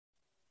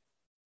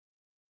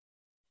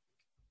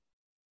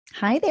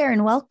Hi there,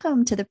 and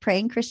welcome to the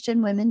Praying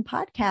Christian Women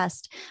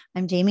podcast.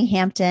 I'm Jamie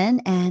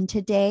Hampton, and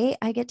today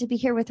I get to be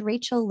here with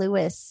Rachel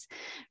Lewis.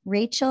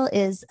 Rachel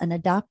is an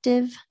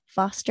adoptive,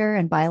 foster,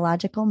 and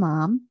biological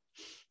mom.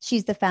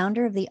 She's the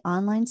founder of the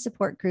online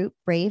support group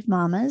Brave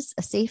Mamas,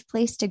 a safe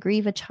place to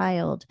grieve a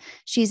child.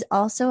 She's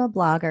also a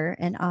blogger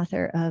and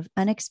author of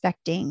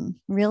Unexpecting,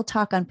 Real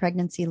Talk on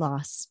Pregnancy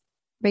Loss.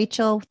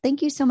 Rachel,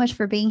 thank you so much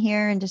for being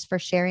here and just for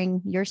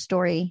sharing your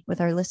story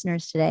with our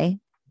listeners today.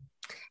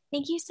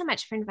 Thank you so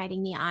much for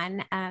inviting me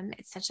on.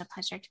 It's such a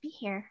pleasure to be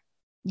here.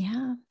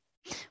 Yeah.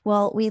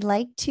 Well, we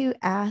like to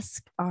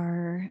ask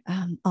all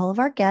of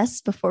our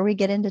guests before we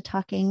get into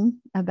talking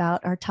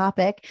about our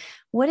topic,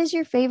 what is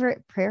your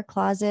favorite prayer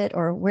closet,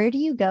 or where do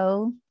you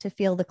go to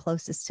feel the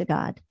closest to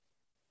God?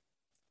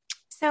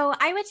 So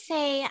I would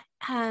say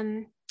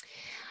I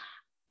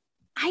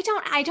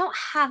don't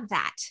have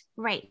that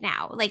right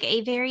now, like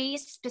a very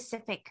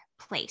specific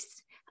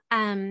place.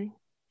 I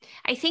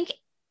think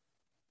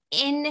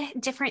in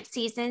different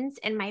seasons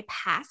in my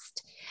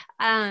past,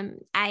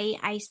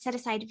 I set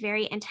aside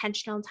very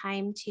intentional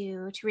time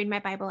to read my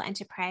Bible and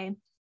to pray.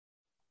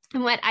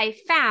 And what I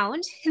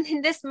found,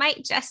 and this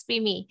might just be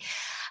me,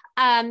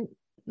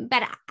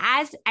 but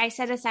as I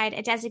set aside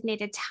a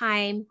designated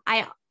time,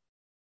 I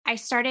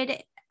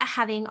started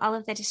having all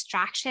of the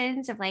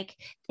distractions of like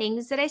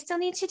things that I still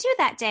need to do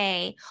that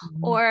day,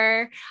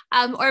 or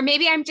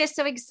maybe I'm just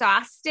so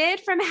exhausted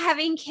from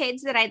having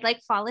kids that I'd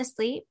like fall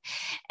asleep.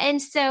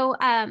 And so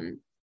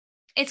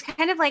it's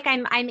kind of like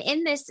I'm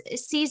in this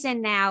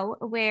season now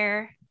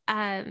where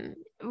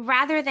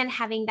rather than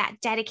having that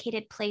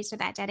dedicated place or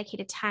that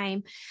dedicated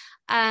time,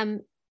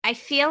 I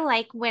feel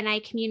like when I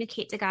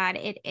communicate to God,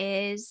 it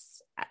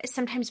is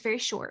sometimes very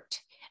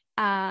short,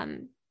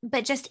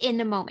 but just in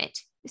the moment.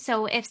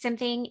 So if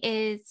something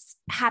is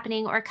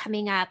happening or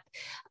coming up,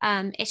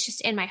 it's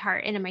just in my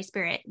heart and in my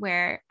spirit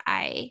where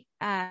I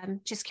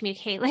just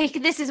communicate like,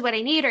 this is what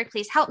I need, or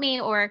please help me,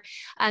 or,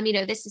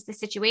 this is the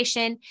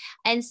situation.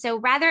 And so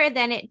rather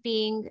than it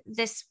being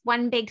this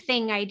one big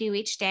thing I do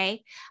each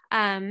day,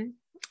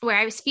 where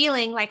I was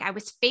feeling like I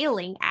was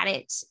failing at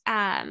it,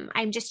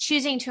 I'm just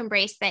choosing to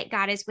embrace that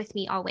God is with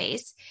me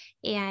always.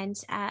 And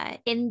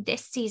in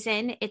this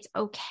season, it's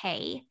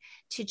okay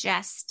to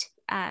just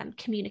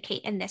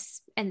communicate in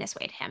this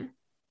way to him.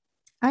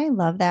 I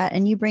love that.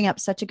 And you bring up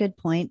such a good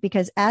point,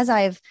 because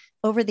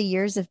over the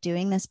years of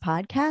doing this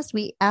podcast,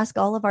 we ask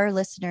all of our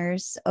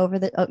listeners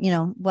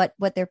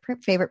what their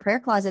favorite prayer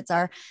closets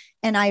are.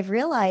 And I've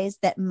realized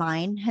that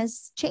mine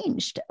has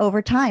changed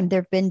over time.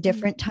 There've been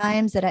different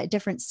times that at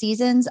different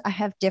seasons, I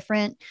have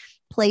different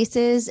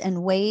places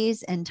and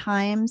ways and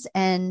times.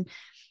 And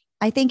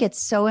I think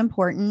it's so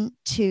important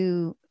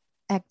to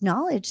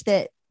acknowledge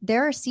that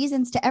there are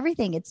seasons to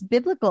everything. It's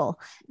biblical.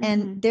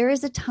 And there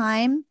is a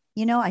time,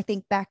 I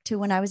think back to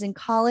when I was in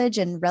college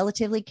and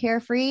relatively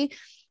carefree,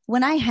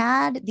 when I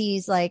had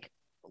these like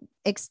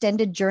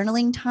extended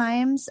journaling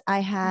times,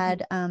 I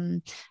had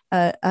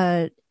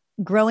a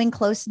growing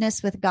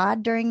closeness with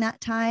God during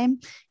that time.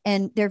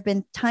 And there've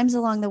been times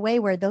along the way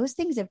where those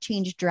things have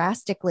changed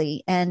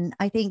drastically. And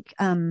I think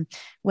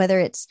whether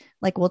it's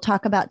like we'll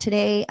talk about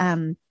today,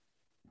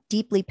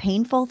 deeply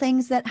painful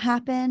things that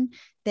happen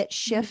that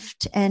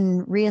shift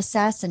and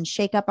reassess and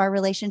shake up our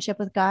relationship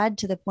with God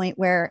to the point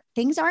where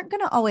things aren't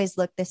going to always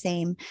look the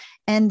same.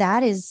 And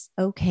that is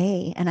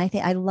okay. And I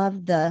think I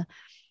love the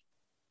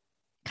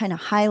kind of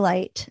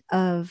highlight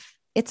of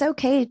it's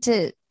okay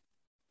to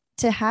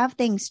have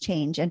things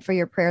change and for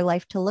your prayer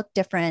life to look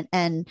different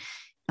and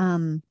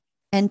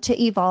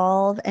to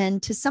evolve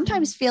and to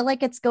sometimes feel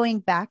like it's going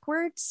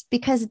backwards,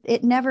 because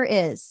it never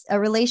is. A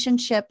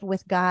relationship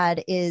with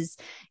God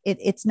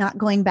it's not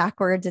going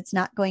backwards. It's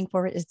not going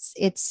forward.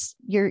 It's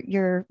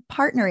you're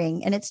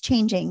partnering and it's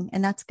changing,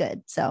 and that's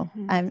good. So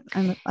I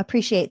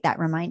appreciate that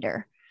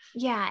reminder.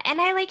 Yeah. And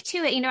I like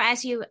to,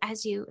 as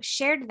you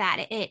shared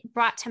that, it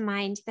brought to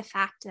mind the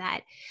fact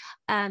that,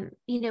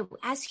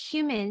 as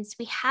humans,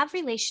 we have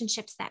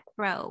relationships that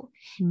grow.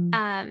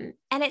 And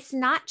it's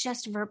not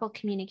just verbal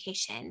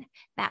communication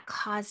that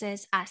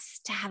causes us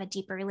to have a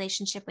deeper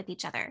relationship with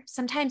each other.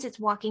 Sometimes it's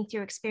walking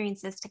through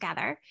experiences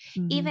together,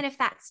 even if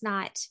that's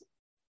not,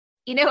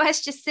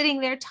 us just sitting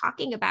there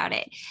talking about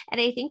it.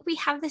 And I think we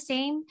have the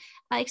same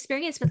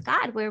experience with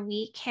God, where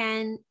we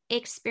can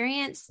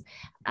experience,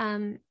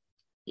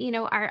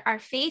 our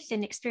faith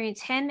and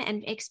experience him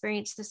and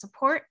experience the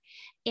support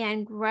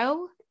and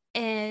grow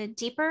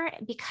deeper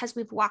because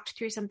we've walked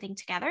through something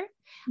together.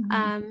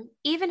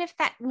 Even if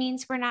that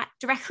means we're not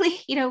directly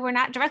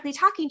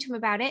talking to him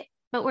about it,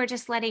 but we're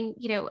just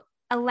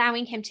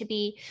allowing him to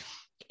be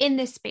in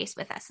this space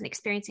with us and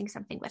experiencing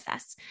something with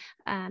us,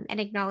 and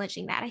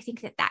acknowledging that. I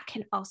think that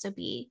can also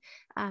be,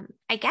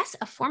 I guess,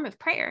 a form of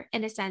prayer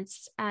in a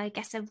sense, a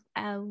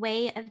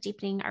way of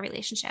deepening our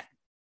relationship.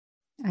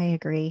 I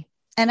agree.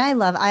 And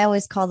I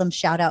always call them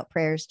shout out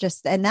prayers,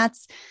 and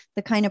that's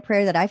the kind of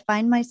prayer that I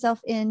find myself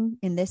in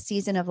this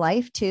season of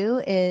life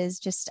too, is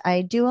just,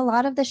 I do a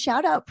lot of the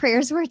shout out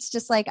prayers where it's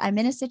just like, I'm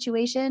in a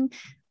situation,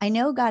 I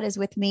know God is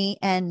with me.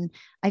 And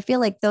I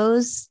feel like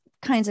those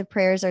kinds of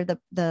prayers are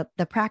the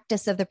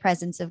practice of the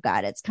presence of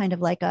God. It's kind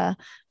of like a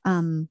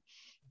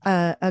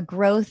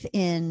growth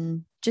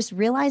in just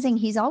realizing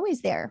he's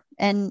always there,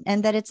 and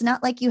that it's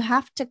not like you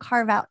have to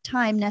carve out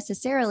time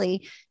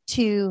necessarily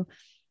to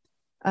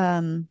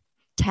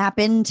tap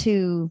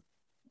into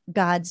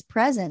God's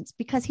presence,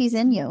 because he's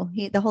in you.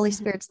 The Holy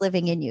Spirit's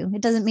living in you.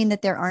 It doesn't mean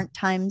that there aren't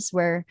times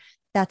where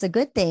that's a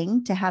good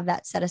thing to have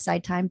that set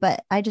aside time.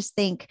 But I just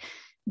think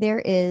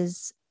there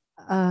is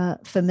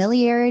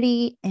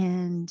familiarity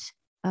and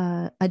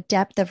a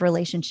depth of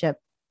relationship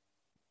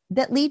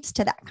that leads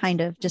to that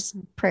kind of just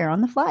prayer on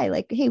the fly.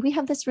 Like, hey, we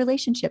have this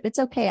relationship. It's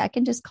okay. I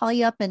can just call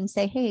you up and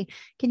say, hey,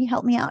 can you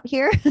help me out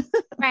here?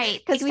 Right.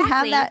 Because exactly. we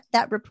have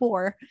that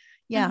rapport.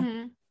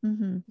 Yeah.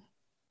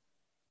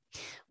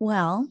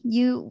 Well,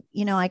 you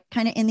know, I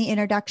kind of in the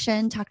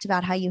introduction talked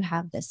about how you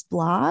have this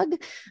blog.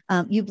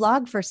 You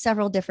blog for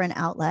several different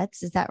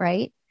outlets. Is that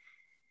right?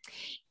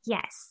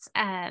 Yes.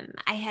 I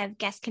have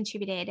guest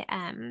contributed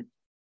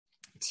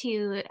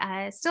to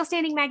Still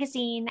Standing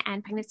Magazine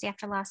and Pregnancy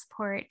After Loss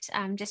Support.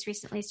 Just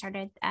recently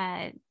started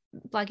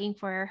blogging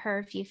for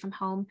Her View from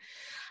Home,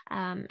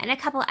 and a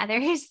couple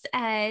others.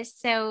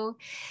 So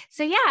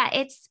yeah,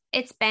 it's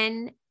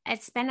been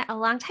a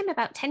long time.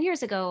 About 10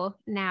 years ago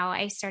now,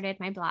 I started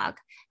my blog,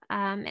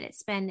 and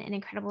it's been an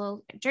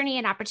incredible journey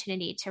and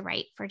opportunity to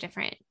write for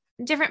different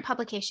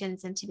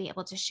publications and to be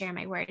able to share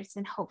my words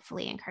and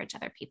hopefully encourage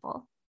other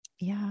people.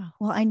 Yeah.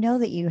 Well, I know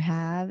that you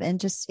have, and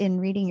just in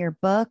reading your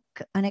book,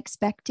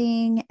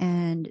 Unexpecting,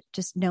 and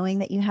just knowing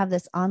that you have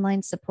this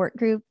online support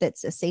group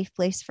that's a safe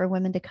place for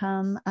women to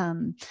come.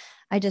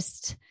 I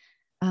just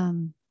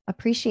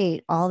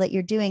appreciate all that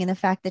you're doing, and the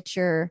fact that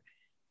you're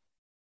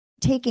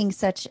taking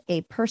such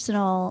a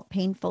personal,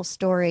 painful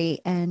story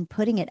and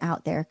putting it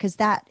out there, because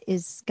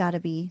that's got to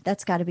be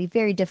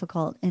very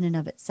difficult in and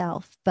of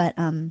itself. But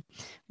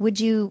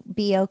would you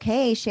be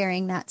okay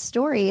sharing that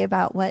story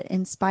about what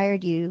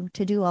inspired you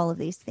to do all of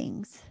these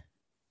things?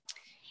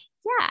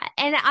 Yeah,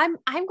 and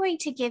I'm going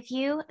to give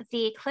you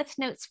the Cliff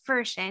Notes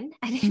version,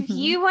 and if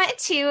you want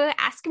to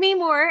ask me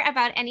more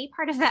about any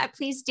part of that,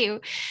 please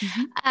do.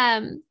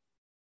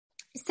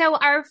 So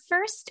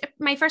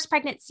my first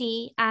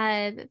pregnancy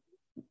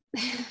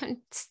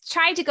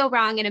tried to go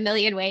wrong in a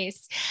million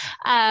ways.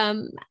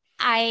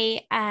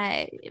 I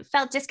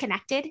felt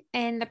disconnected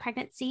in the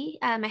pregnancy.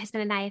 My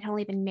husband and I had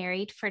only been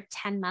married for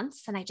 10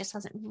 months, and I just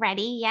wasn't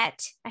ready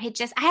yet. I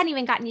hadn't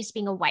even gotten used to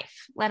being a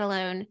wife, let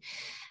alone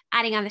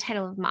adding on the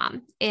title of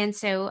mom. And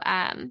so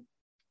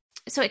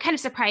it kind of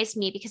surprised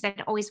me because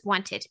I'd always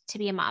wanted to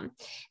be a mom.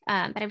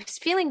 But I was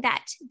feeling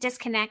that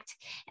disconnect.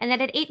 And then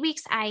at 8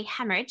 weeks, I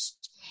hemorrhaged.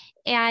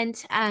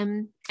 And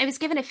I was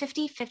given a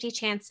 50-50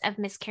 chance of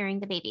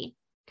miscarrying the baby.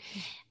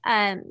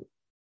 At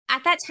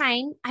that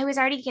time, I was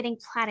already getting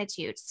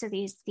platitudes. So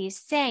these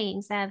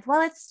sayings of,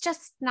 well, it's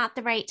just not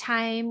the right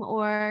time,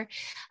 or,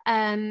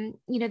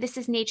 this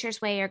is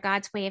nature's way or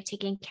God's way of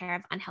taking care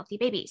of unhealthy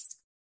babies.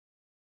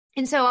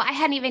 And so I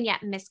hadn't even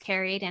yet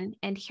miscarried.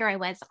 And here I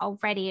was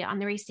already on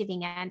the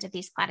receiving end of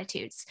these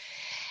platitudes.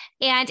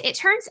 And it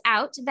turns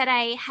out that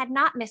I had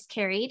not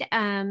miscarried.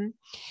 Her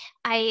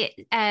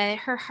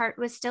heart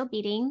was still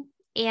beating.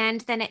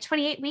 And then at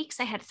 28 weeks,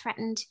 I had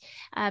threatened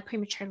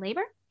premature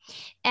labor.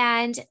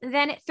 And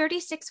then at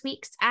 36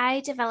 weeks,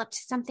 I developed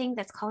something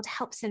that's called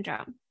HELP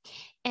syndrome.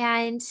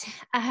 And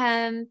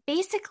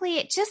basically,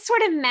 it just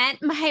sort of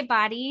meant my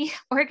body,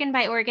 organ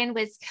by organ,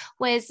 was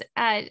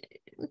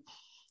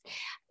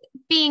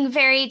being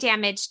very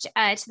damaged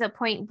to the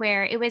point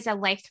where it was a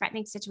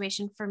life-threatening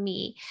situation for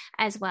me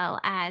as well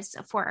as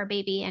for our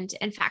baby. And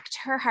in fact,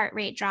 her heart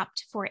rate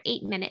dropped for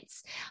 8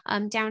 minutes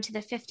down to the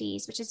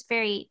 50s, which is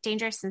very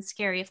dangerous and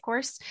scary, of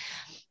course.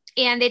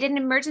 And they did an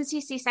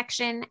emergency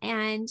C-section,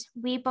 and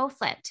we both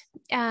lived,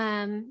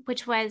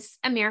 which was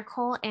a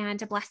miracle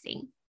and a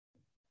blessing.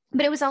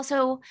 But it was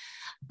also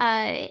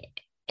an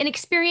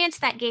experience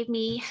that gave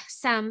me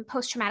some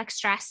post-traumatic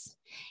stress.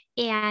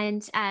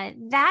 And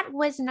that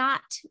was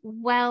not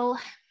well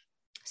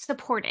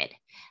supported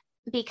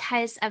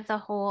because of the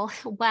whole,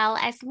 well,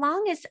 as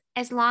long as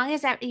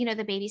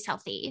the baby's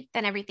healthy,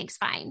 then everything's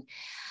fine.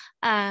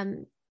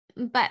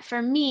 But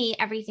for me,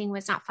 everything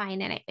was not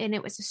fine, and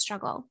it was a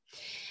struggle.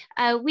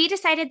 We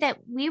decided that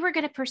we were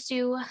going to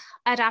pursue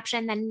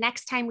adoption the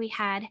next time we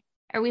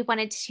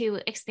wanted to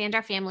expand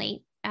our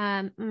family.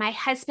 My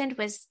husband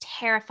was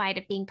terrified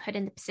of being put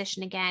in the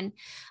position again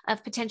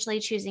of potentially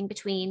choosing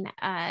between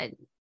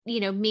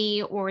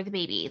me or the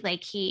baby.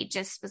 Like, he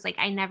just was like,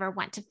 I never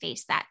want to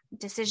face that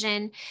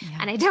decision,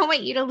 and I don't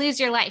want you to lose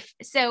your life.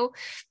 So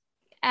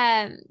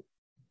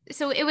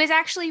it was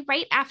actually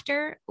right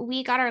after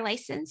we got our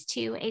license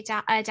to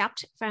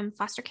adopt from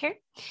foster care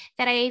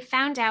that I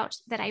found out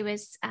that I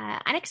was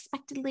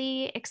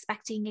unexpectedly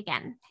expecting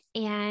again.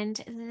 And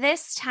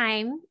this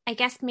time, I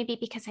guess maybe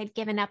because I'd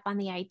given up on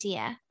the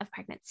idea of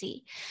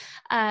pregnancy,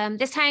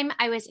 this time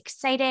I was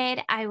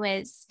excited. I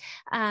was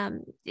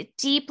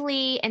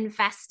deeply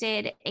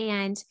invested.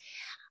 And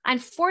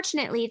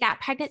unfortunately, that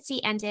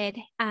pregnancy ended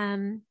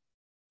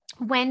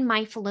when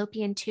my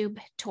fallopian tube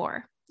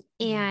tore.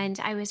 and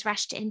I was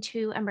rushed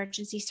into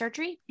emergency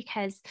surgery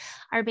because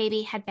our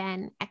baby had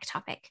been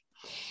ectopic.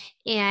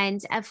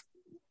 And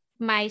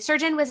my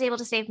surgeon was able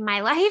to save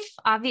my life.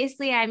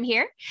 Obviously, I'm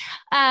here.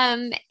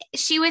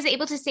 She was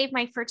able to save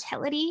my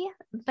fertility,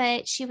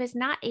 but she was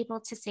not able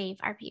to save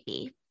our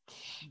baby.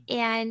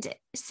 And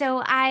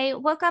so I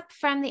woke up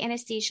from the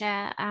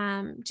anesthesia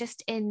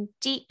just in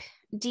deep,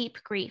 deep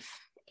grief.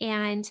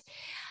 And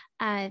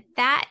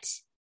that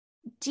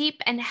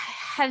deep and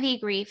heavy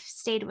grief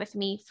stayed with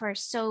me for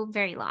so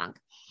very long.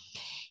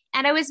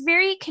 And I was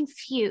very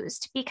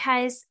confused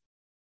because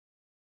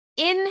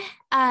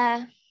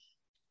how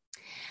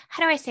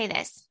do I say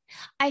this?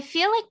 I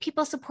feel like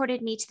people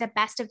supported me to the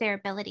best of their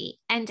ability.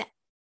 And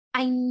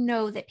I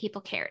know that people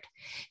cared.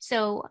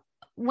 So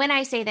when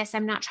I say this,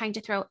 I'm not trying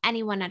to throw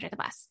anyone under the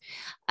bus.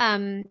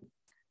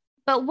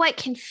 But what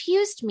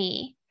confused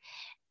me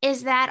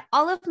is that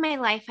all of my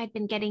life, I'd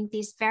been getting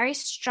these very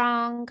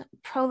strong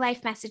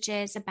pro-life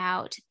messages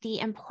about the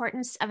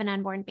importance of an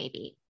unborn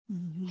baby.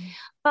 Mm-hmm.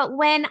 But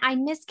when I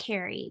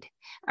miscarried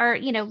or,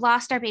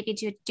 lost our baby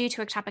due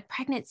to ectopic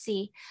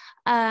pregnancy,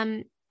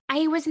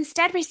 I was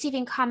instead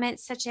receiving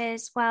comments such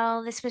as,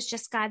 well, this was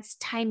just God's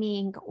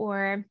timing,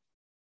 or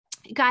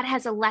God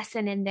has a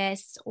lesson in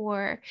this,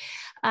 or,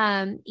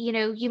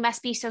 you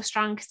must be so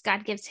strong because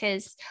God gives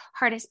his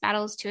hardest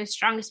battles to his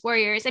strongest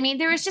warriors. I mean,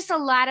 there was just a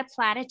lot of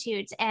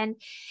platitudes, and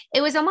it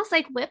was almost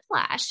like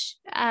whiplash,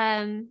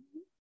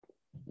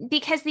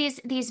 because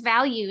these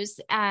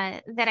values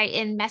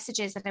in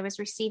messages that I was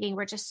receiving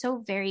were just so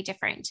very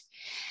different.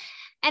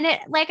 And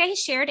it, like I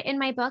shared in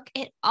my book,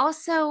 it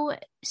also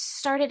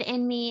started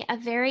in me a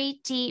very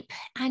deep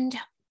and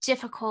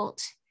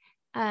difficult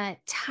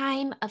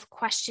time of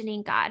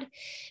questioning God,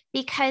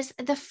 because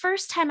the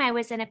first time I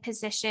was in a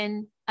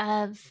position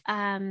of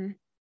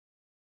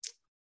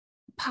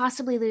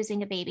possibly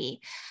losing a baby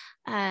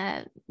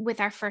with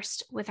our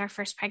first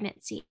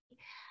pregnancy,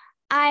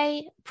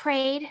 I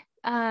prayed.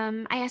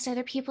 I asked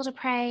other people to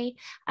pray.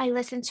 I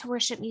listened to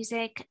worship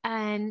music,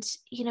 and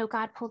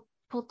God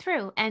pulled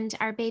through, and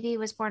our baby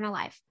was born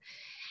alive.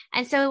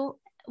 And so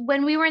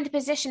when we were in the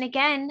position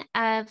again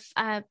of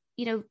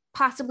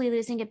possibly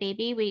losing a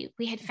baby,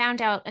 we had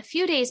found out a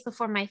few days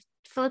before my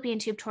fallopian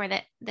tube tour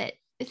that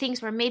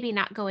things were maybe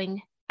not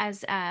going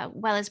as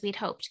well as we'd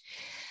hoped.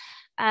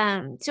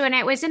 So when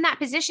I was in that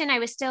position, I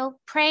was still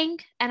praying,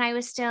 and I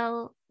was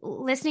still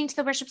listening to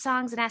the worship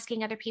songs and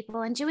asking other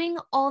people and doing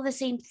all the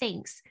same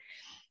things.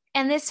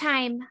 And this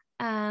time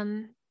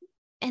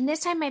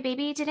my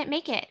baby didn't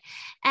make it.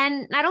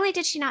 And not only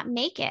did she not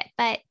make it,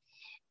 but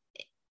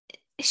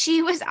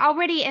she was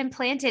already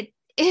implanted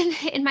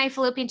in my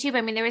fallopian tube.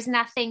 I mean, there was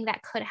nothing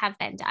that could have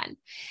been done.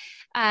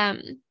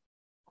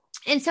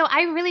 And so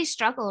I really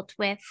struggled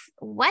with,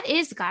 what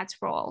is God's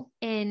role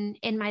in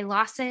my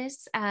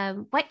losses?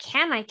 What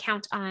can I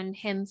count on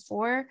him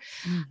for?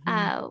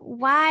 Mm-hmm.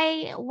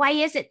 Why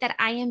is it that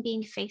I am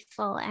being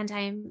faithful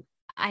and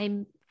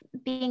I'm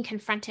being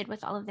confronted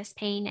with all of this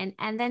pain?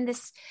 And then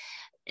this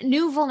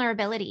new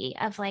vulnerability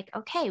of like,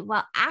 okay,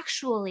 well,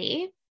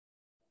 actually,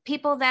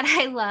 people that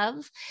I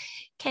love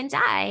can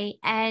die,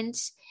 and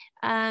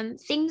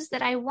things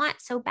that I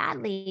want so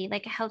badly,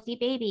 like a healthy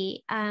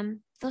baby,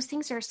 those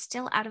things are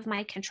still out of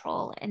my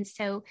control. And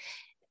so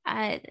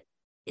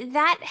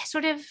that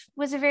sort of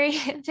was a very,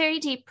 very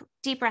deep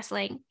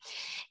wrestling.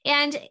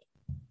 And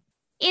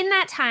in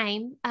that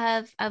time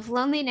of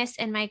loneliness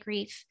and my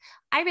grief,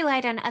 I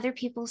relied on other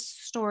people's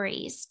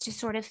stories to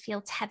sort of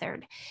feel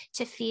tethered,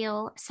 to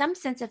feel some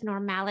sense of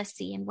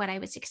normalcy in what I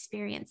was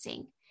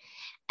experiencing.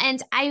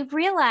 And I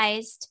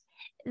realized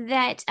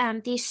that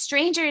these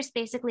strangers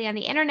basically on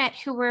the internet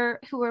who were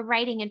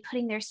writing and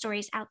putting their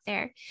stories out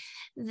there,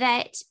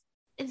 that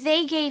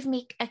they gave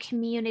me a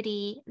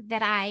community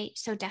that I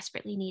so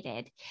desperately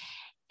needed.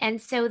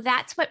 And so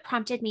that's what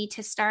prompted me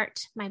to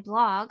start my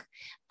blog,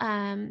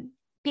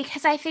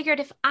 because I figured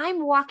if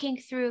I'm walking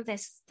through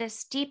this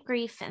deep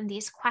grief and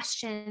these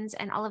questions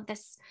and all of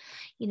this,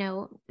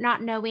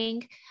 not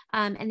knowing,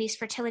 and these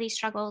fertility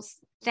struggles,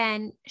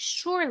 then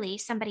surely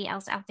somebody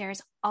else out there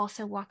is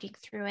also walking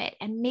through it.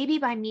 And maybe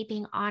by me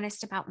being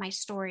honest about my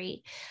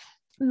story,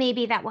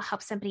 maybe that will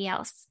help somebody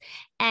else.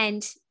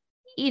 And,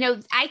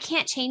 I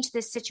can't change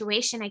this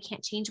situation. I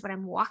can't change what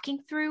I'm walking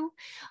through,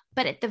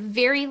 but at the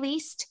very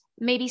least,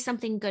 maybe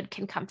something good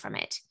can come from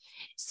it.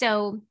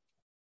 So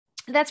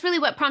that's really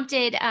what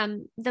prompted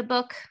the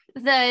book,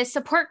 the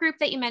support group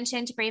that you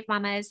mentioned, Brave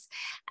Mamas,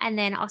 and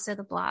then also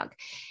the blog.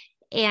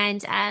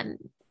 And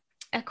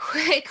a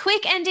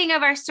quick ending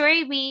of our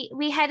story, we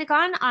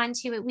went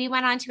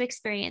on to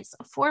experience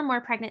 4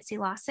 more pregnancy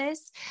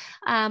losses,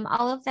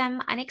 all of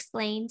them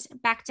unexplained,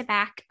 back to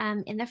back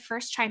in the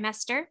first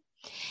trimester.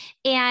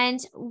 And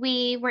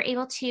we were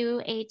able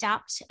to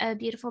adopt a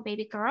beautiful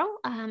baby girl,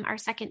 our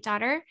second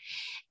daughter.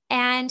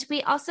 And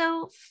we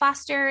also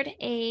fostered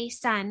a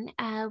son.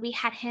 We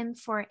had him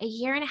for a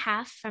year and a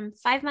half, from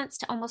 5 months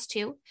to almost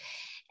 2.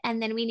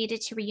 And then we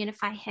needed to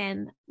reunify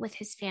him with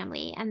his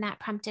family. And that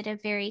prompted a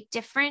very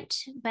different,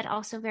 but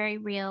also very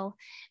real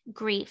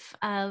grief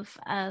of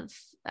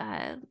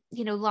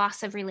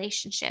loss of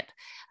relationship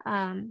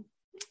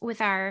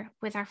with our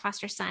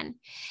foster son.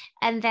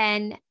 And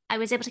then I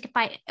was able to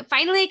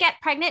finally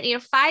get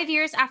pregnant. 5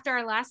 years after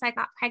our loss, I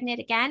got pregnant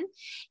again.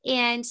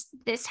 And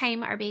this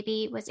time our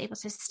baby was able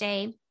to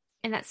stay.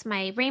 And that's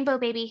my rainbow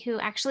baby, who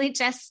actually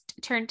just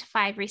turned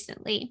 5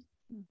 recently.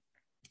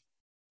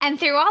 And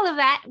through all of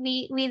that,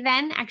 we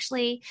then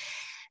actually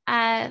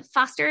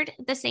fostered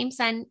the same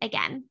son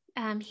again.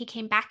 He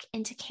came back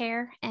into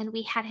care, and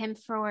we had him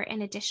for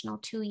an additional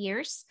 2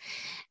 years.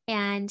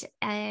 And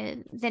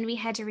then we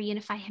had to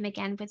reunify him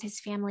again with his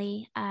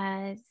family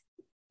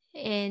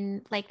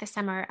in like the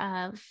summer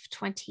of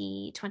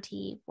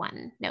 2020,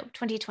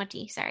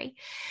 sorry.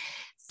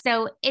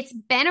 So it's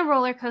been a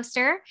roller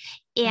coaster,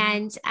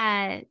 and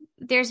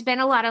there's been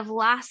a lot of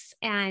loss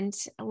and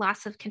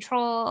loss of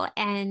control,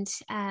 and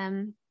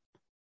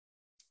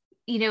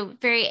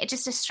very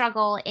just a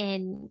struggle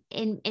in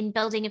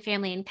building a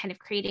family and kind of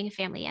creating a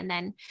family. And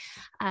then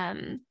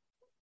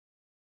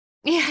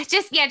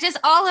just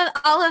all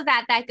of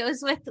that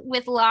goes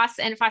with loss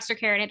and foster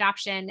care and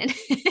adoption and,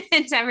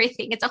 and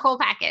everything. It's a whole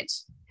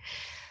package.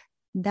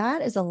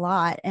 That is a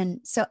lot.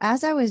 And so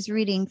as I was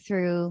reading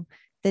through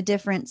the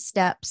different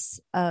steps,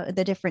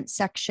 the different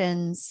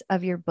sections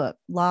of your book,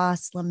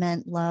 loss,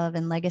 lament, love,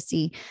 and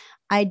legacy,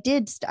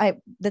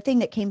 the thing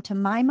that came to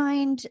my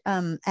mind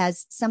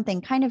as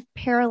something kind of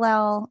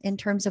parallel in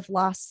terms of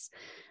loss,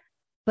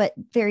 but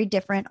very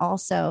different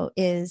also,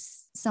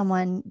 is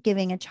someone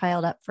giving a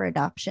child up for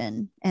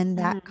adoption, and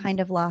that kind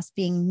of loss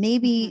being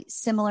maybe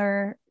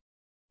similar,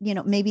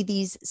 maybe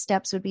these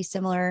steps would be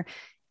similar.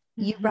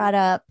 You brought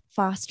up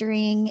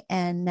fostering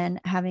and then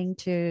having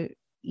to,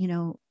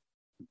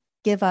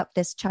 give up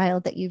this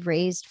child that you've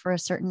raised for a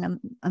certain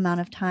amount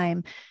of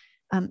time.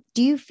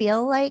 Do you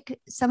feel like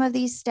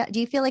these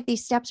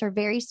steps are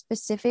very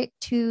specific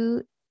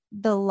to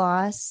the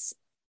loss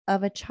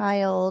of a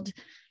child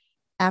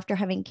after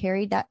having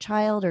carried that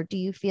child? Or do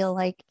you feel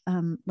like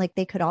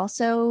they could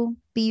also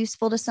be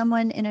useful to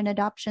someone in an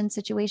adoption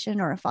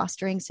situation or a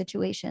fostering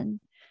situation?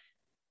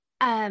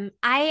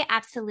 I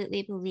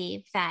absolutely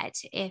believe that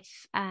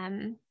if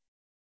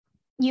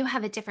you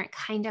have a different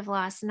kind of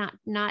loss,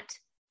 not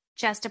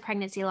just a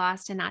pregnancy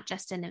loss and not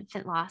just an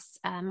infant loss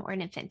or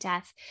an infant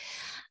death,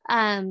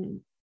 I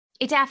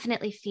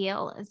definitely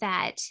feel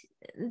that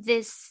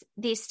these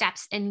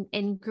steps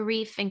in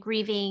grief and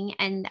grieving,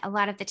 and a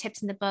lot of the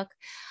tips in the book,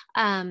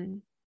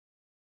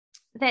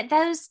 that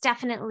those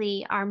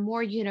definitely are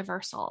more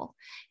universal,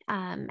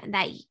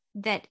 that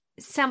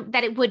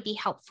it would be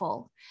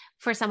helpful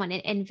for someone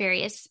in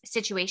various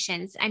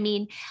situations. I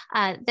mean,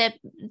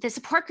 the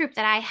support group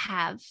that I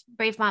have,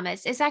 Brave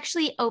Mamas, is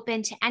actually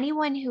open to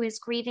anyone who is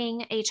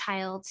grieving a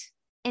child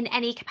in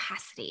any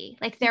capacity,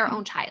 like their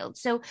own child.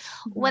 So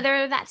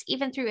whether that's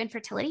even through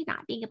infertility,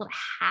 not being able to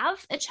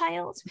have a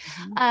child,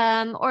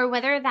 or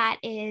whether that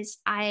is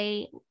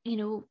I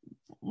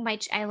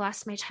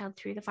lost my child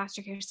through the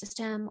foster care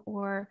system,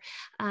 or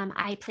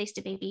I placed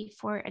a baby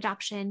for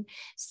adoption.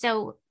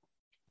 So,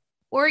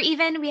 or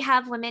even we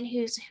have women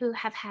who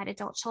have had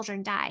adult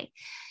children die.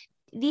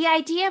 The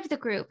idea of the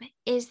group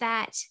is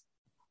that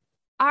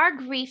our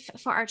grief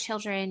for our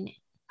children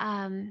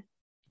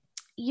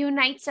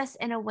unites us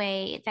in a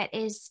way that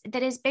is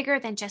bigger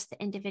than just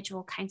the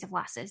individual kinds of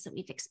losses that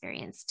we've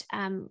experienced,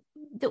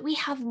 that we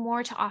have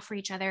more to offer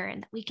each other,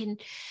 and that we can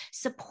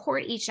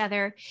support each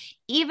other,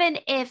 even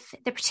if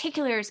the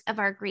particulars of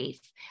our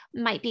grief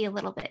might be a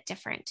little bit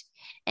different.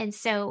 And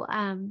so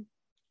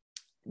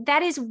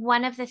that is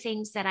one of the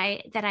things that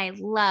I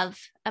love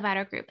about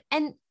our group.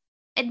 And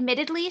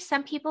admittedly,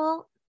 some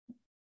people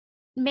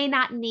may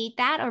not need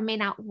that or may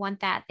not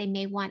want that. They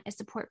may want a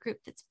support group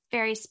that's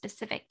very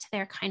specific to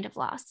their kind of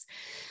loss.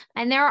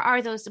 And there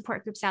are those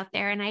support groups out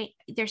there, and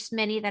there's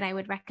many that I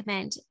would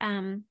recommend.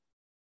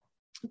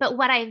 But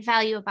what I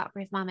value about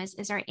Brave Mamas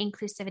is our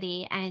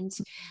inclusivity and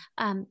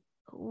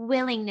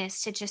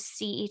willingness to just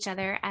see each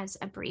other as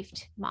a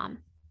bereaved mom.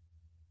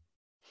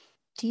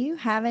 Do you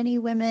have any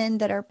women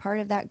that are part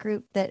of that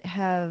group that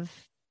have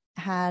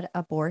had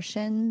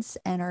abortions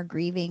and are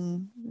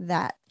grieving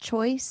that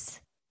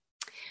choice?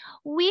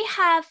 We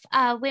have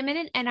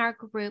women in our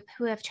group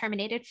who have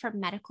terminated for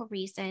medical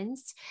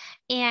reasons.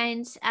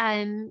 And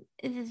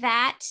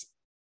that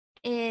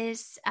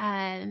is,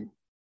 so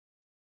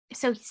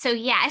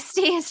yes,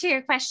 to answer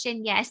your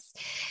question, yes.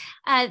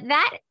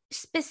 That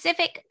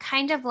specific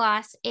kind of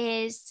loss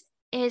is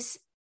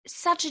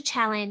such a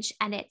challenge,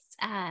 and it's,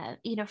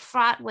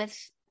 fraught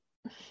with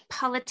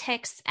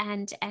politics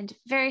and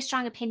very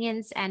strong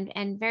opinions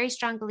and very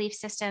strong belief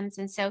systems.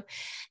 And so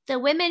the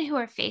women who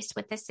are faced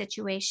with this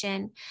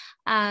situation,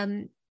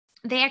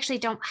 they actually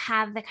don't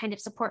have the kind of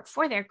support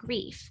for their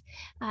grief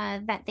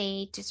that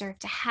they deserve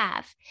to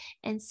have.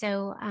 And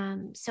so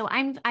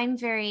I'm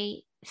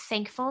very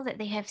thankful that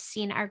they have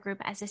seen our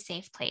group as a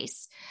safe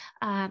place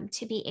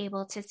to be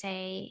able to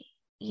say,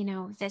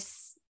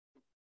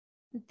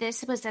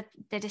 this was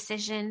the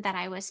decision that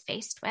I was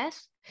faced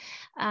with.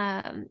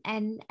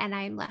 And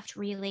I'm left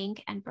reeling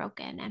and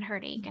broken and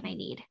hurting, and I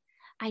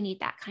need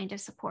that kind of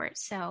support.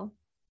 So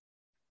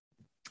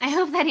I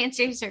hope that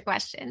answers your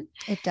question.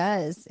 It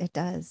does. It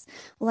does.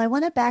 Well, I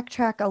want to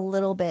backtrack a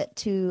little bit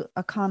to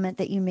a comment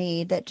that you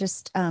made that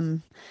just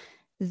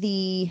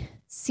the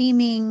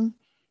seeming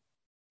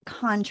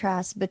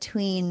contrast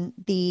between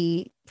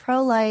the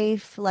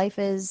pro-life, life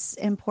is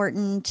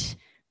important,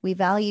 we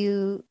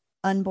value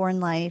unborn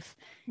life,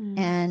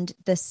 and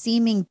the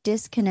seeming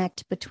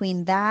disconnect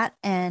between that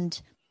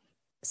and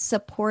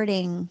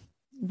supporting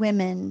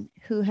women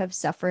who have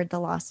suffered the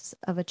loss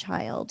of a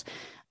child,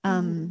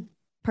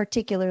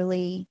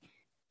 particularly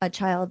a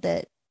child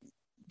that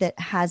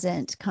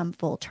hasn't come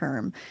full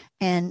term.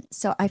 And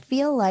so I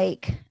feel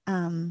like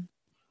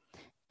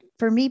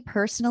for me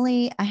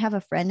personally, I have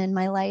a friend in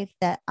my life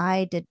that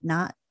I did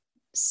not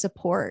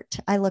support.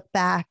 I look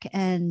back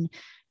and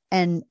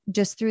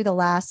just through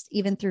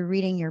even through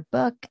reading your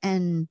book,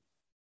 and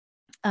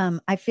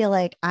I feel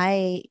like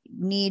I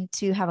need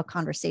to have a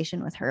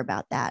conversation with her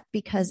about that,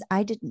 because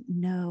I didn't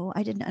know,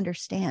 I didn't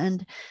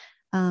understand.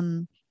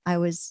 I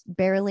was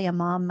barely a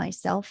mom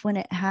myself when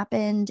it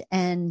happened,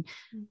 and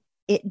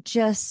it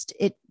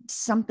didn't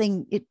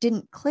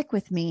click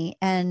with me.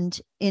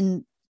 And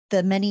in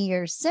the many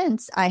years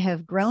since, I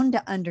have grown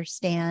to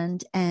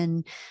understand.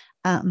 And,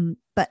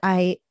 but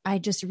I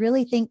just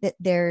really think that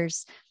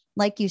there's,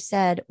 like you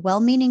said,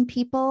 well-meaning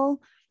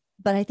people,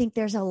 but I think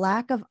there's a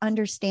lack of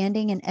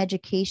understanding and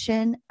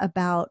education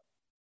about,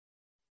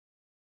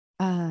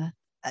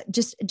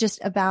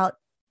 just about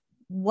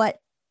what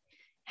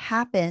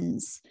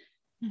happens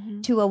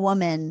to a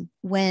woman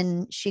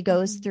when she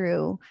goes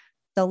through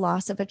the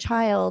loss of a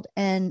child.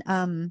 And,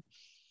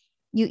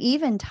 you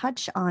even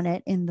touch on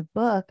it in the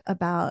book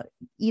about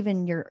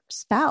even your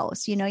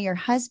spouse, your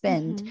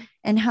husband,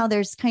 and how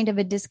there's kind of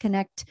a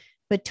disconnect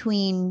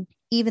between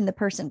even the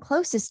person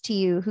closest to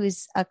you,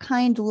 who's a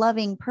kind,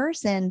 loving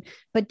person,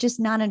 but just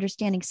not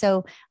understanding.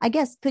 So I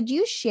guess, could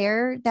you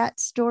share that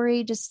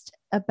story just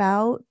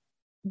about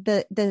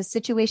the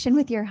situation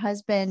with your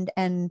husband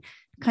and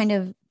kind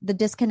of the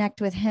disconnect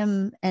with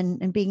him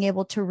and being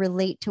able to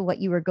relate to what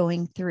you were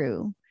going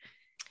through?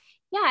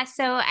 Yeah.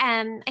 So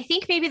I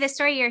think maybe the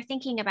story you're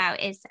thinking about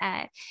is,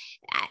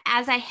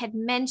 as I had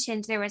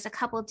mentioned, there was a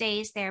couple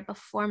days there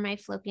before my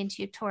fallopian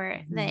tube tour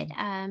that,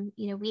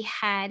 we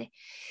had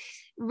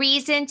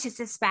reason to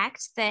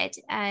suspect that,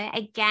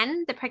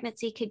 again, the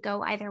pregnancy could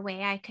go either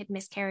way. I could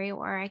miscarry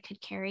or I could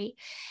carry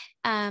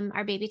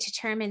our baby to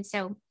term. And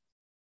so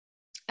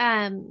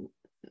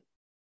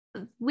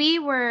we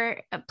were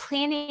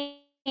planning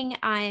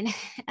on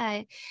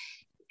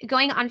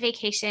going on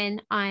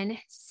vacation on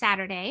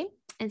Saturday.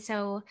 And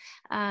so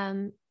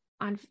on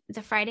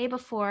the Friday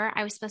before,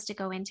 I was supposed to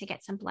go in to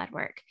get some blood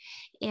work.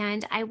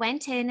 And I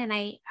went in and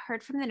I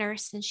heard from the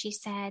nurse, and she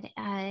said,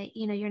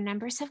 your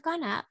numbers have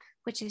gone up,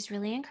 which is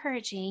really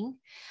encouraging,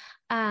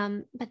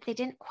 but they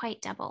didn't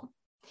quite double.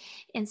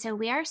 And so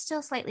we are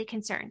still slightly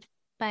concerned,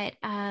 but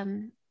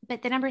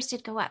the numbers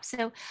did go up.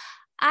 So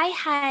I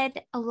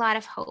had a lot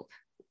of hope.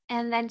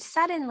 And then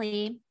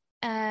suddenly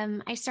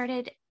I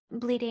started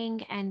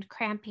bleeding and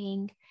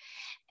cramping,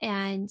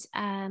 and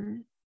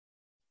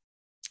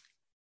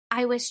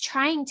I was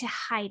trying to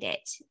hide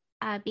it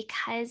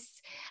because,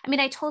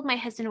 I told my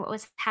husband what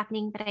was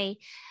happening, but I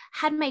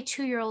had my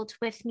 2-year-old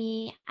with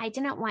me. I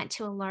didn't want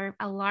to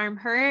alarm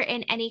her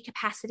in any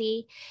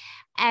capacity.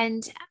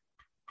 And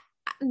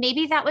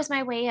maybe that was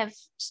my way of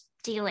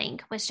dealing,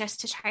 was just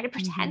to try to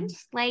pretend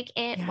like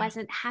it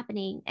wasn't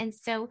happening. And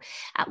so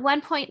at one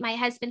point, my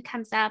husband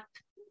comes up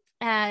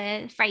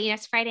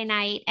it's Friday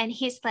night, and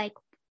he's like,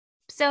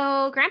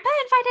 "So Grandpa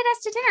invited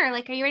us to dinner.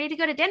 Like, are you ready to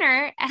go to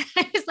dinner?" And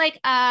I was like,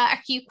 "Are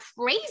you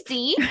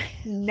crazy?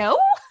 No."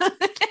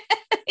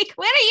 Like,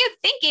 what are you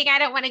thinking? I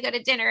don't want to go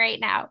to dinner right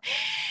now.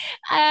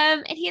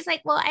 And he's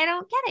like, "Well, I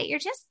don't get it. You're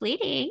just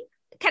bleeding."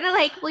 Kind of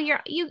like, "Well,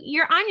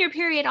 you're on your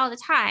period all the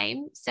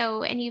time.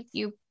 So, and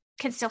you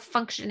can still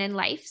function in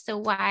life. So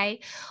why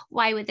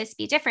would this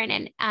be different?"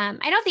 And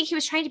I don't think he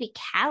was trying to be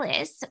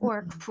callous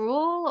or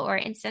cruel or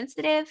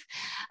insensitive.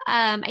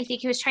 I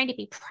think he was trying to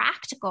be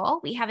practical.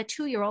 We have a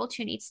 2-year-old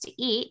who needs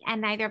to eat, and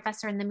neither of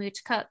us are in the mood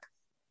to cook.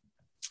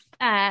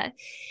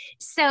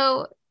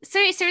 So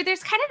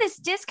there's kind of this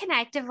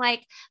disconnect of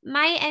like,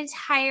 my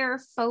entire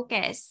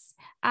focus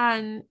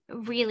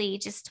really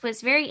just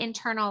was very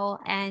internal,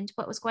 and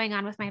what was going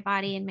on with my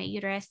body and my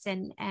uterus,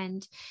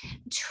 and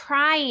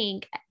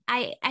trying,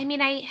 I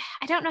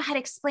don't know how to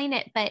explain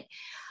it, but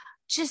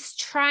just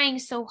trying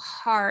so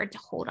hard to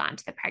hold on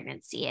to the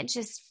pregnancy, and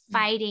just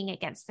fighting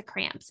against the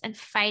cramps and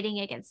fighting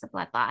against the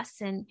blood loss,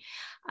 and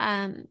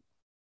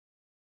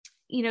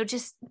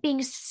just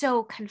being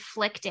so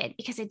conflicted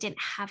because I didn't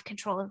have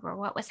control over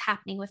what was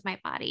happening with my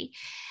body.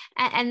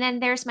 And then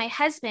there's my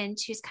husband,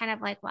 who's kind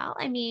of like, "Well,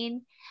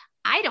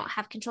 I don't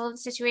have control of the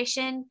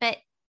situation, but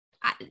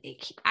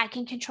I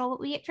can control what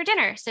we eat for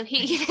dinner." So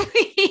he's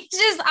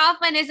just off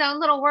in his own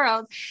little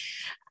world.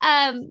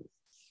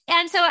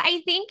 And so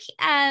I think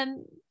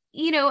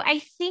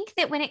I think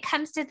that when it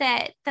comes to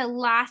the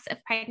loss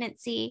of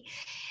pregnancy,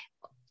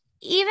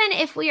 even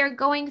if we are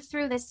going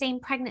through the same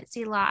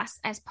pregnancy loss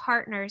as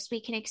partners,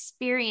 we can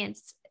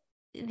experience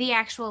the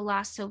actual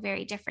loss so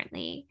very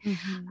differently.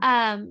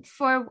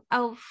 For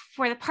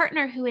the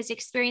partner who is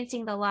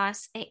experiencing the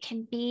loss, it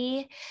can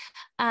be,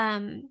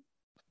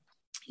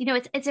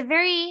 it's a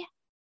very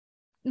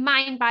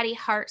mind, body,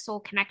 heart, soul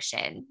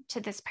connection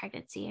to this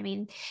pregnancy. I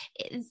mean,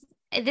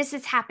 this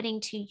is happening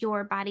to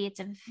your body.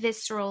 It's a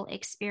visceral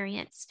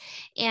experience.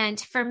 And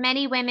for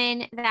many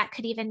women, that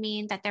could even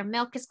mean that their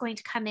milk is going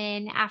to come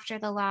in after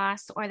the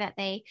loss, or that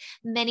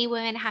many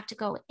women have to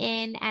go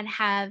in and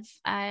have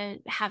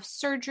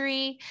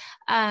surgery.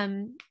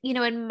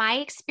 In my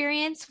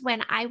experience,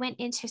 when I went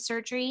into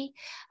surgery,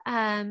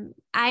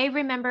 I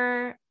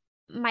remember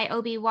my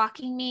OB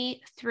walking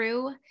me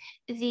through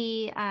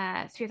the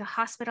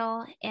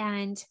hospital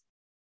and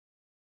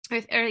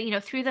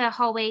through the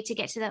hallway to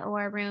get to the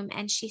OR room.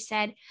 And she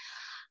said,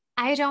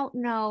 I don't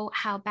know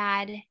how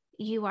bad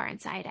you are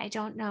inside. I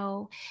don't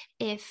know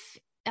if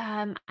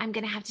I'm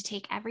going to have to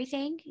take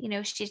everything.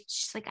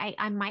 She's like,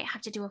 I might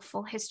have to do a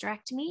full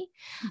hysterectomy.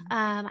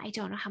 I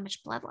don't know how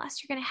much blood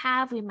loss you're going to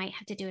have. We might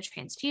have to do a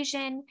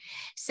transfusion.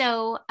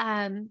 So,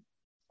 I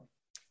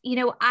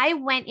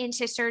went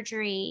into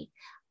surgery,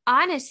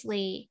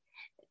 honestly,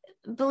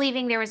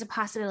 believing there was a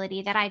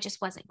possibility that I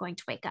just wasn't going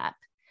to wake up.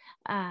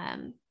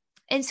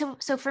 And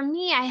so for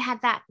me, I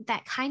had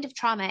that kind of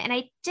trauma, and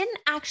I didn't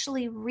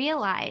actually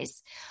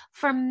realize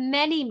for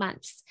many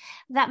months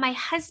that my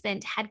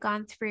husband had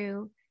gone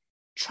through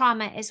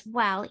trauma as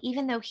well,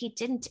 even though he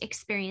didn't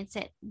experience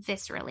it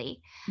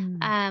viscerally.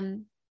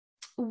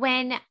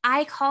 When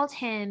I called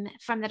him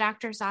from the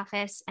doctor's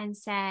office and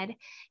said,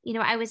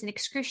 I was in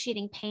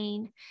excruciating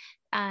pain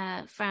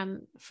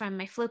from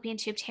my fallopian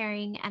tube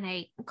tearing, and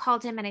I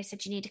called him and I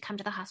said, you need to come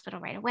to the hospital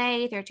right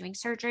away. They're doing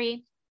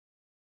surgery.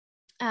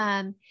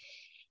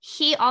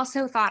 He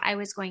also thought I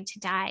was going to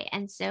die.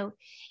 And so,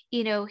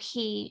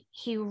 he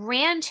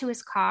ran to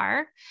his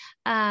car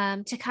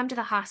to come to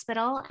the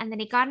hospital, and then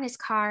he got in his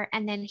car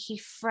and then he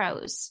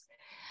froze,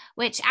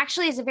 which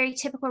actually is a very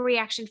typical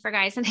reaction for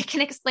guys. And I can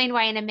explain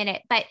why in a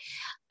minute, but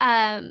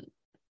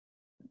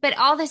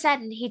all of a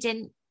sudden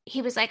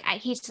he was like,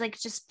 he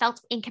just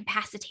felt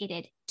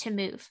incapacitated to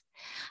move.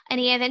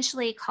 And he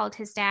eventually called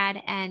his dad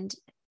and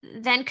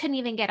then couldn't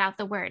even get out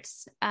the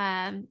words,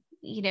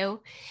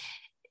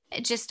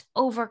 just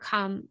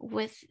overcome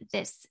with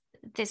this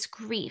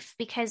grief,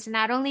 because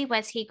not only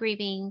was he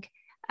grieving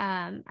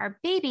our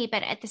baby,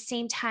 but at the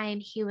same time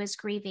he was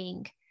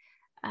grieving,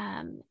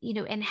 and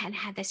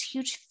had this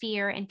huge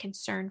fear and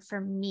concern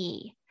for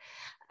me,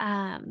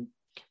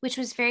 which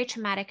was very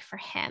traumatic for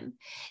him.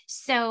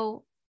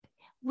 So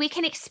we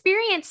can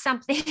experience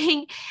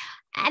something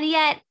and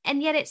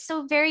yet it's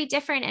so very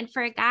different. And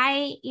for a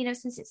guy,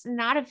 since it's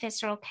not a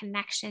visceral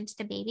connection to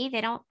the baby,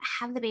 they don't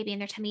have the baby in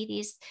their tummy,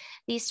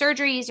 these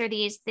surgeries or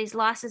these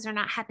losses are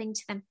not happening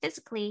to them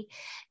physically,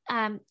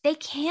 they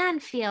can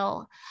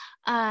feel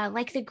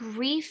like the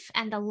grief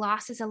and the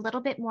loss is a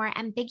little bit more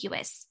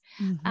ambiguous.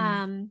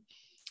 And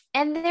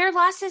their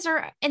losses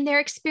and their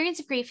experience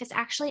of grief is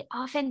actually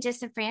often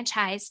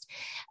disenfranchised.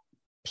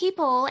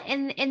 People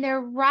in their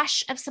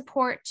rush of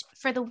support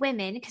for the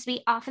women, because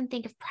we often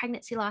think of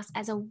pregnancy loss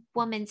as a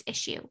woman's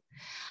issue,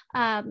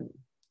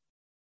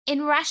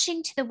 in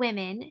rushing to the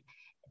women,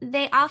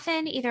 they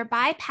often either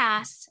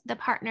bypass the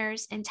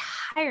partners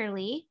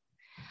entirely,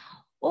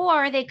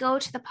 or they go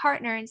to the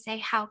partner and say,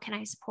 how can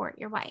I support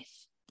your wife?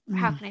 Or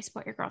how can I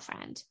support your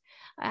girlfriend?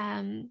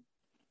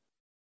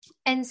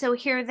 And so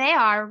here they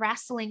are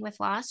wrestling with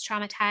loss,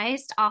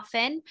 traumatized,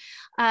 often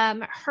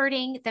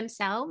hurting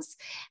themselves.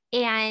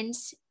 And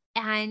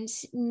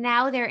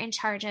now they're in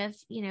charge of,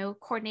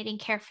 coordinating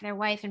care for their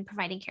wife and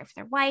providing care for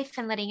their wife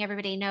and letting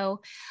everybody know.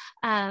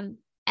 And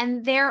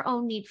their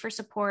own need for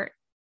support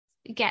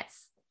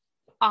gets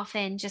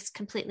often just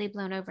completely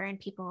blown over, and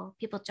people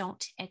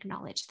don't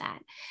acknowledge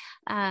that.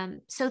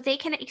 So they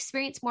can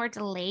experience more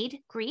delayed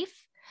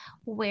grief,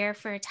 where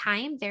for a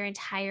time their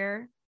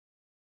entire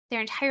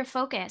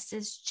focus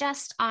is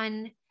just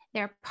on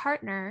their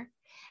partner.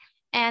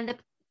 And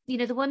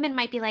the woman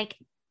might be like,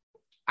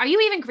 are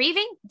you even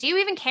grieving? Do you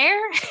even care?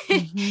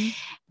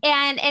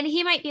 And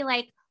he might be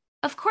like,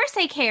 of course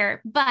I care,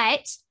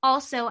 but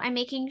also I'm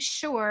making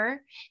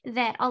sure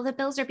that all the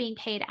bills are being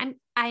paid.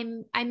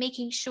 I'm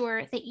making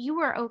sure that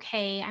you are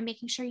okay. I'm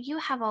making sure you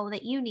have all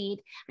that you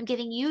need. I'm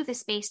giving you the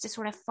space to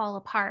sort of fall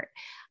apart.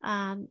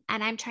 And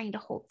I'm trying to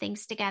hold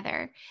things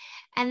together.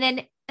 And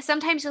then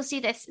sometimes you'll see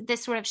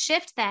this sort of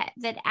shift that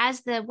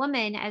as the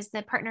woman, as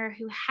the partner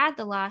who had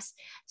the loss,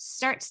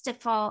 starts to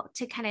fall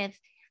to kind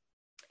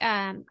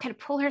of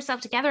pull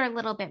herself together a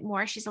little bit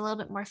more. She's a little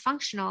bit more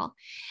functional.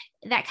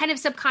 That kind of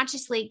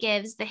subconsciously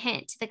gives the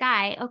hint to the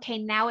guy, okay,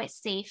 now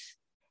it's safe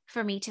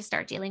for me to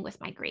start dealing with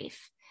my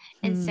grief.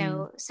 And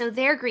so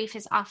their grief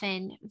is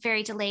often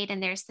very delayed.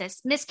 And there's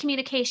this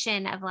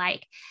miscommunication of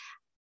like,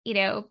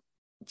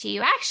 do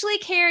you actually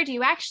care? Do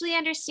you actually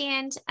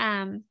understand?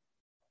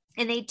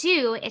 And they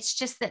do. It's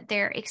just that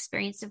their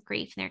experience of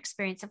grief and their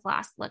experience of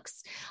loss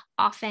looks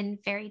often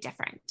very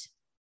different.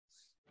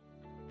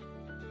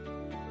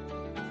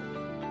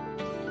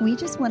 We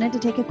just wanted to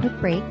take a quick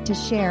break to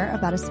share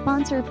about a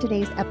sponsor of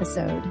today's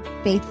episode,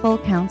 Faithful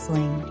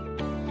Counseling.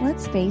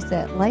 Let's face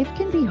it, life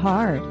can be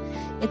hard.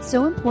 It's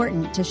so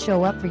important to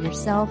show up for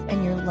yourself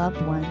and your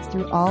loved ones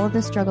through all of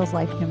the struggles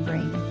life can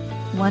bring.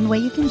 One way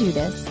you can do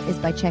this is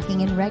by checking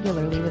in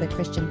regularly with a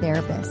Christian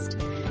therapist.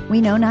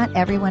 We know not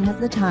everyone has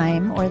the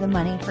time or the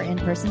money for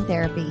in-person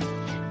therapy,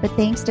 but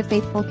thanks to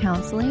Faithful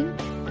Counseling,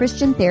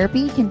 Christian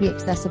therapy can be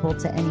accessible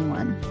to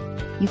anyone.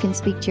 You can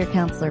speak to your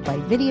counselor by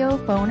video,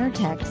 phone, or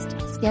text.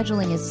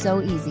 Scheduling is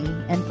so easy,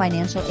 and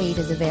financial aid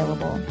is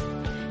available.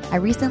 I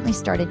recently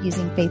started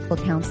using Faithful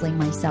Counseling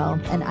myself,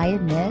 and I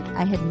admit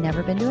I had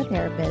never been to a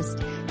therapist,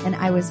 and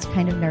I was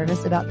kind of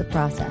nervous about the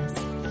process.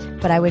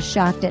 But I was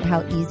shocked at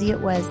how easy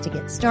it was to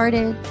get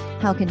started,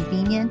 how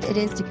convenient it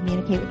is to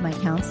communicate with my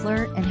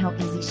counselor, and how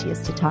easy she is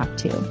to talk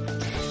to.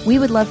 We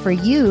would love for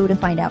you to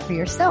find out for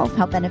yourself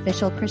how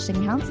beneficial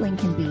Christian counseling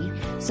can be.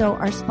 So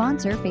our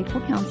sponsor,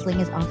 Faithful Counseling,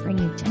 is offering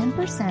you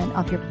 10%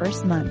 off your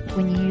first month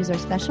when you use our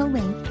special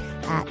link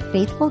at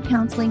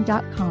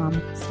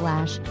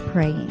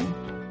faithfulcounseling.com/praying.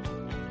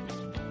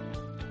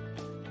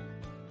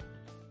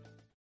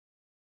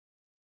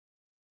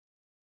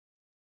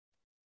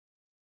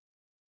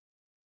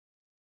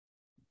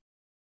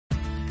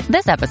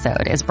 This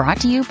episode is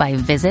brought to you by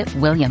Visit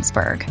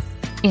Williamsburg.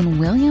 In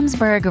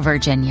Williamsburg,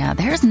 Virginia,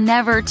 there's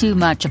never too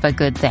much of a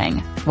good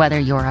thing. Whether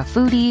you're a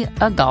foodie,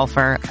 a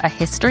golfer, a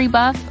history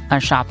buff, a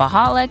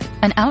shopaholic,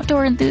 an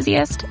outdoor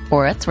enthusiast,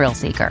 or a thrill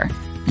seeker,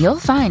 you'll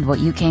find what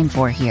you came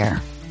for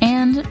here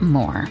and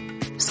more.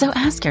 So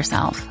ask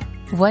yourself,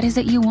 what is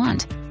it you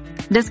want?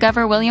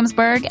 Discover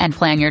Williamsburg and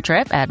plan your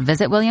trip at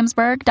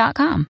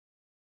visitwilliamsburg.com.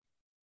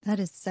 That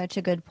is such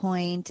a good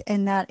point.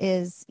 And that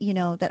is,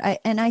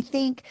 I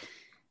think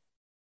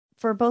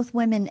for both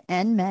women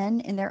and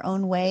men in their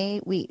own way,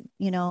 we,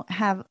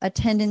 have a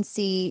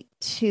tendency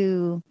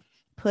to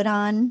put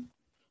on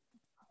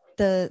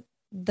the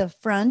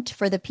front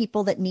for the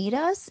people that need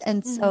us.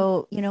 And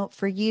so,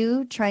 for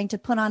you trying to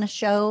put on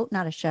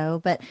not a show,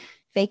 but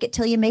fake it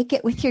till you make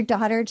it with your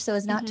daughter so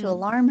as not to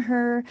alarm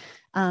her.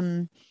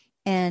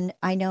 And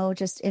I know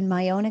just in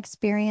my own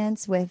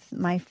experience with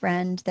my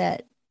friend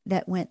that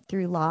went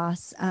through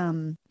loss,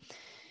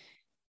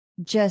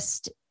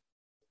 just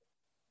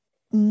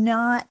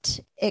not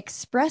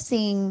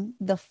expressing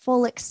the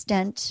full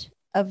extent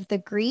of the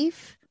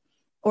grief,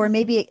 or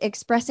maybe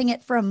expressing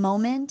it for a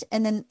moment.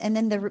 And then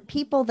the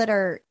people that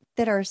are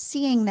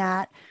seeing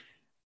that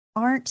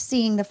aren't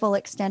seeing the full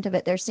extent of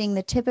it. They're seeing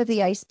the tip of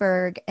the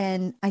iceberg.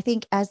 And I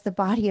think as the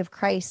body of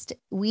Christ,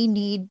 we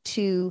need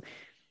to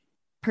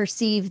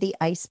perceive the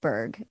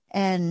iceberg,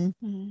 and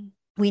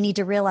we need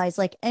to realize,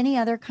 like any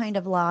other kind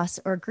of loss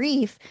or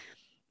grief,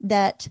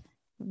 that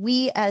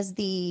we as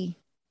the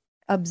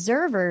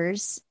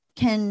observers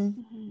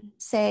can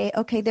say,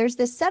 okay, there's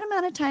this set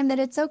amount of time that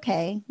it's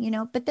okay,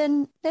 but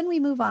then we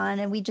move on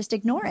and we just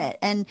ignore it.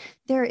 And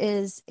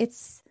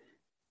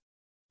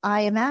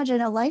I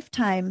imagine, a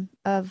lifetime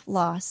of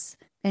loss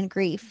and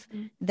grief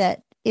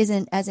that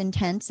isn't as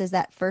intense as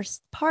that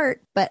first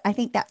part. But I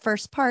think that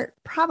first part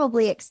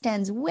probably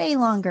extends way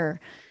longer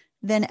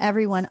than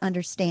everyone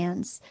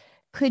understands.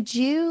 Could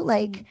you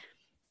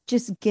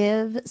just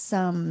give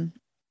some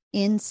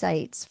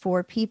insights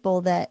for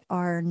people that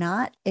are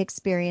not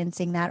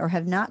experiencing that or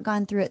have not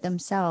gone through it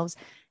themselves?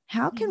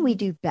 How can we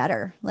do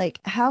better?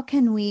 How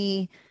can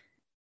we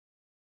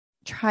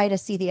try to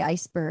see the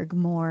iceberg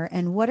more?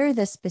 And what are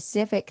the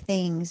specific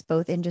things,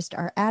 both in just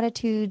our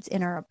attitudes,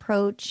 in our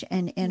approach,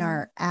 and in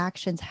our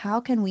actions? How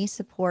can we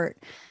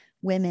support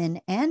women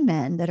and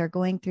men that are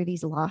going through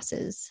these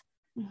losses?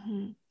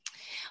 Well,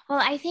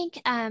 I think,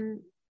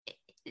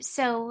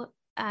 so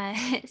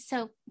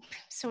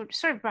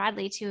sort of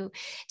broadly to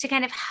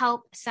kind of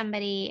help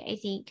somebody, I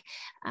think,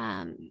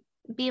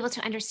 be able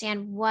to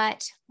understand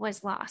what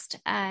was lost.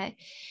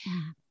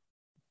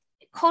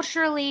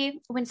 Culturally,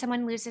 when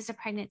someone loses a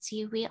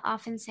pregnancy, we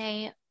often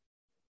say,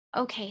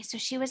 okay, so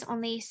she was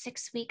only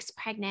 6 weeks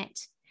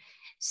pregnant.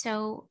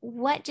 So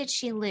what did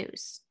she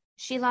lose?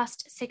 She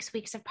lost 6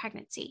 weeks of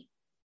pregnancy.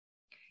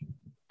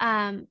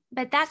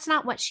 But that's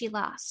not what she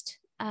lost.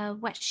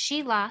 What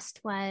she lost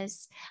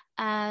was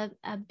a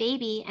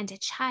baby and a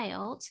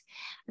child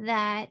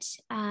that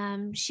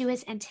she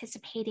was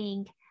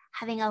anticipating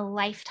having a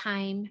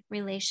lifetime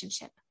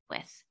relationship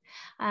with,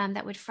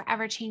 that would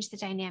forever change the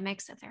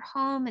dynamics of their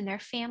home and their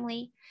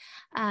family.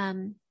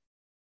 And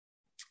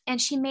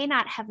she may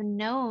not have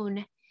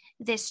known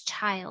this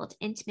child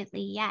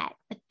intimately yet,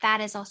 but that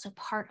is also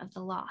part of the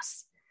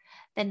loss,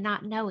 the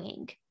not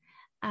knowing.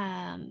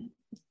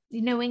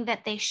 Knowing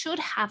that they should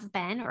have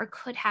been or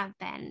could have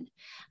been,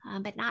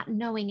 but not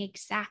knowing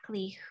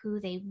exactly who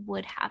they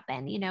would have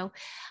been, knowing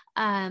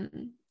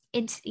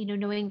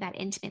that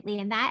intimately.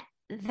 And that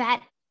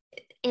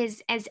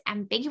is as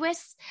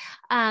ambiguous.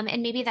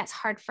 And maybe that's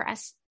hard for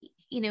us,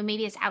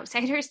 maybe as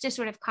outsiders to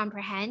sort of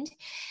comprehend.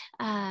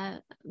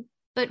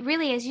 But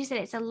really, as you said,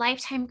 it's a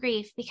lifetime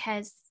grief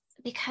because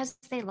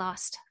they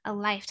lost a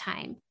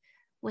lifetime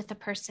with the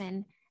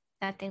person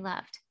that they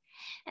loved.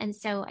 And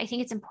so I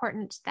think it's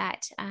important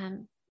that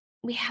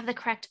we have the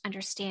correct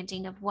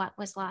understanding of what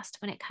was lost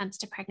when it comes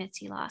to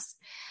pregnancy loss.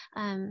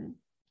 And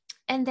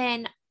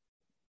then,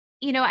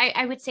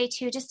 I would say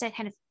too, just to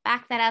kind of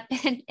back that up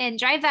and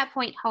drive that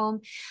point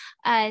home,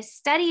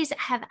 studies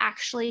have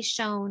actually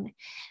shown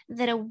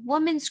that a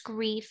woman's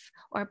grief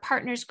or a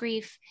partner's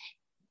grief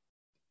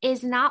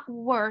is not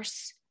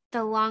worse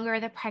the longer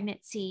the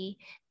pregnancy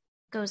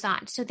goes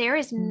on. So there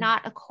is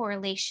not a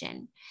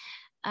correlation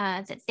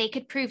that they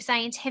could prove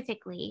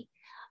scientifically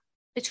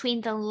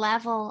between the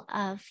level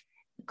of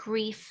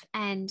grief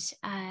and,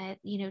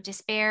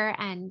 despair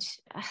and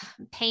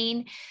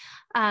pain.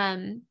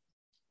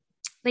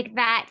 Like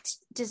that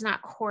does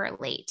not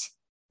correlate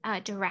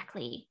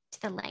directly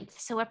to the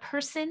length. So a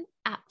person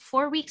at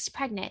 4 weeks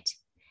pregnant,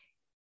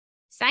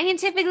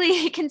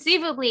 scientifically,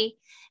 conceivably,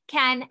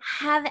 can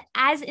have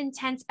as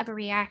intense of a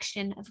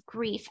reaction of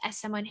grief as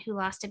someone who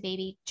lost a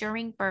baby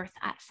during birth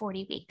at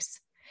 40 weeks.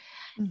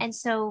 And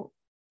so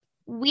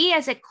we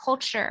as a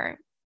culture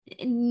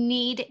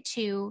need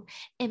to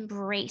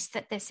embrace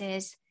that this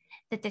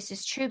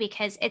is true,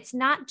 because it's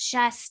not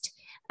just,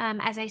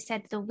 as I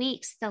said, the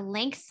weeks, the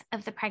length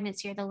of the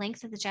pregnancy or the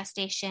length of the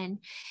gestation.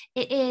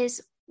 It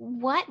is,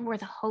 what were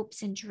the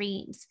hopes and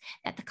dreams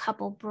that the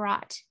couple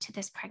brought to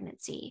this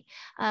pregnancy?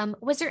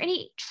 Was there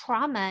any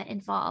trauma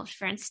involved?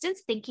 For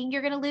instance, thinking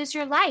you're going to lose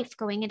your life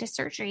going into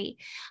surgery.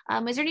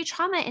 Was there any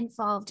trauma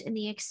involved in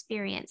the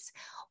experience?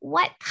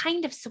 What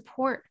kind of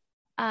support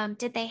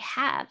did they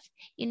have?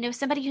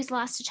 Somebody who's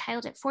lost a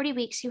child at 40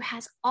 weeks, who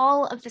has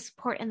all of the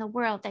support in the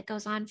world that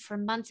goes on for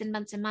months and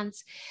months and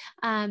months,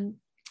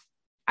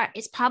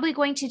 is probably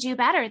going to do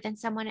better than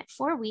someone at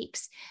 4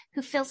 weeks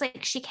who feels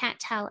like she can't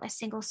tell a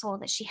single soul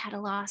that she had a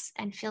loss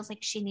and feels like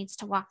she needs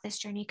to walk this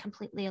journey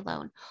completely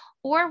alone.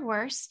 Or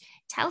worse,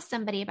 tells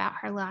somebody about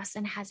her loss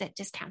and has it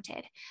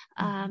discounted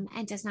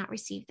and does not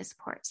receive the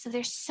support. So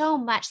there's so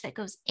much that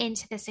goes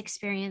into this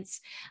experience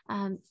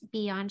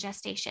beyond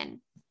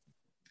gestation.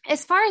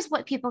 As far as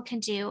what people can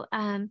do,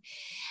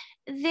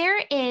 there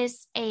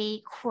is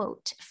a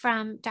quote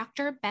from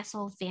Dr.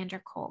 Bessel van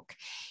der Kolk.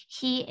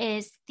 He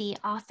is the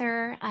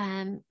author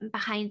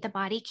behind The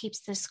Body Keeps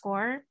the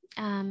Score.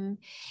 And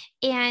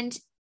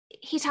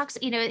he talks,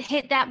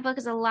 that book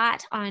is a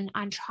lot on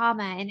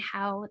trauma and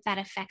how that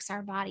affects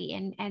our body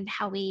and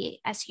how we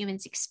as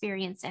humans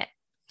experience it.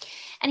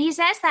 And he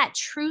says that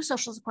true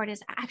social support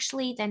is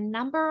actually the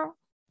number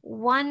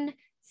one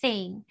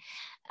thing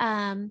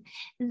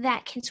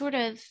that can sort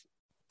of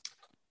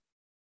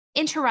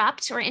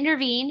interrupt or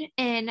intervene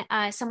in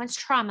someone's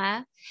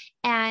trauma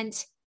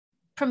and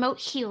promote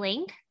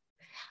healing.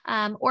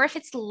 Or if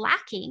it's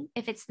lacking,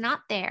 if it's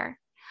not there,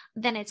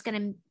 then it's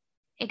going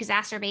to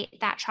exacerbate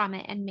that trauma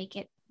and make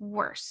it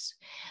worse.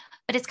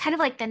 But it's kind of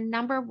like the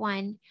number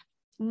one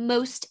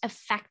most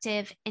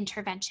effective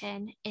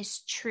intervention is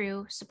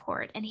true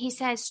support. And he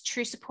says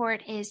true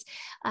support is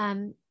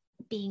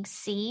being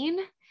seen,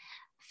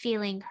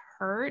 feeling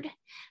heard,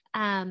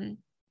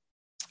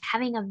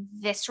 having a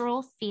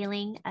visceral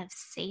feeling of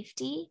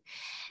safety.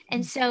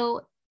 And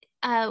so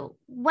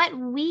what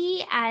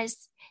we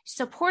as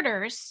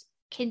supporters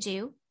can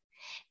do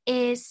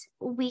is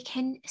we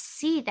can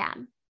see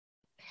them.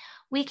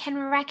 We can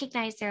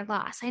recognize their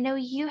loss. I know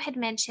you had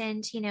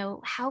mentioned,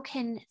 how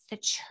can the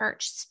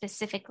church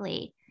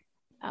specifically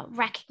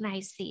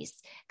recognize these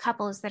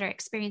couples that are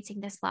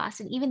experiencing this loss,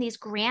 and even these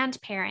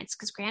grandparents,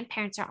 because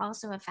grandparents are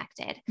also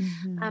affected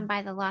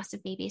by the loss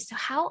of babies. So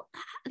how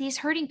these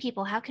hurting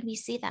people, how can we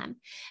see them?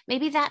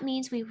 Maybe that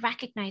means we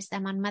recognize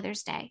them on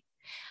Mother's Day.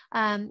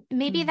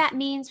 Maybe that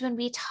means when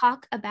we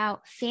talk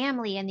about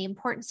family and the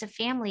importance of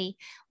family,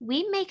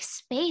 we make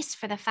space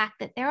for the fact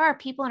that there are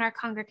people in our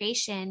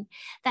congregation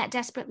that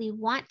desperately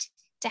want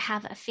to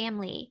have a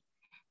family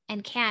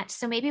and can't.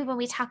 So maybe when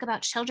we talk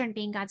about children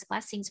being God's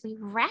blessings, we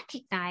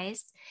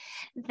recognize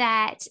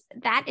that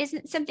that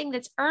isn't something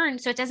that's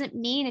earned. So it doesn't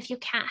mean if you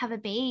can't have a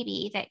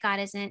baby that God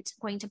isn't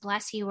going to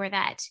bless you, or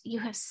that you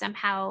have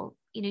somehow,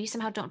 you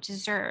somehow don't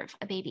deserve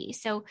a baby.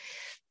 So,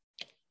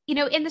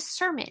 in the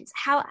sermons,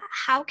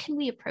 how can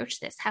we approach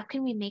this? How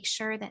can we make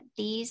sure that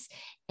these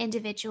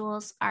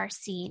individuals are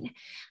seen?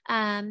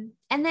 And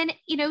then,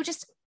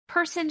 just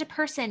person to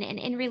person and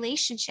in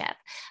relationship,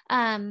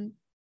 am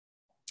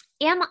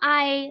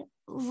I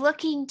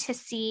looking to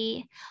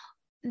see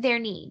their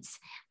needs?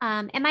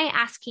 Am I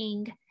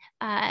asking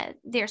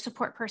their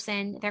support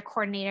person, their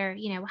coordinator,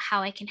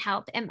 how I can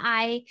help? Am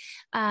I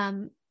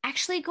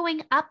actually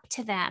going up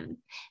to them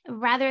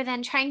rather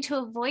than trying to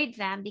avoid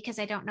them because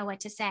I don't know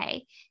what to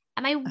say?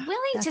 Am I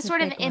willing to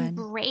sort of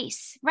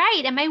embrace,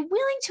 right? Am I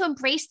willing to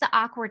embrace the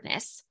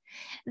awkwardness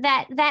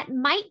that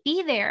might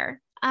be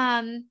there?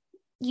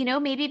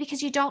 Maybe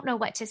because you don't know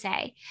what to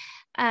say.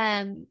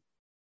 Am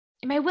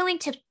I willing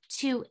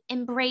to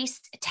embrace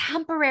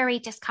temporary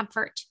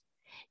discomfort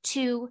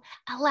to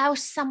allow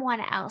someone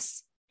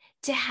else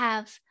to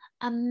have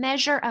a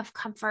measure of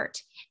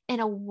comfort in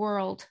a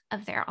world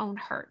of their own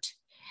hurt.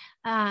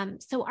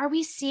 So are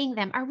we seeing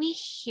them? Are we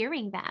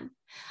hearing them?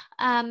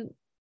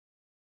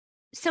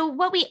 So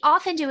what we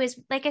often do is,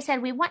 like I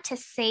said, we want to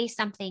say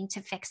something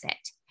to fix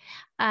it.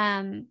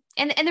 And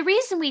the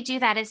reason we do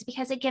that is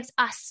because it gives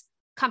us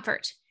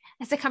comfort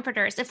as the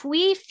comforters. If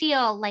we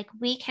feel like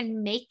we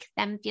can make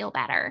them feel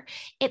better,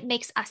 it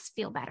makes us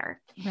feel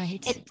better.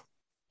 Right.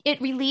 It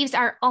relieves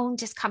our own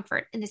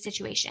discomfort in the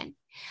situation.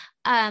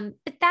 But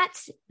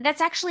that's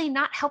actually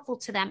not helpful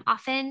to them.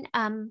 Often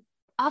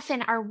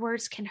our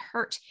words can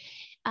hurt.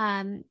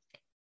 And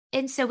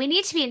so we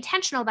need to be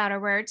intentional about our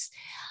words.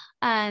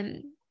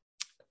 But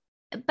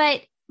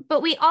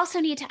we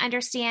also need to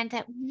understand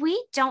that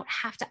we don't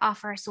have to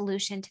offer a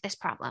solution to this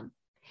problem.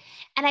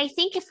 And I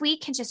think if we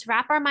can just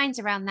wrap our minds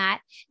around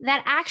that,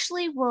 that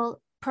actually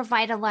will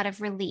provide a lot of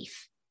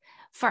relief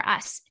for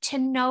us to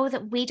know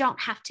that we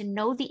don't have to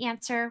know the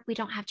answer, we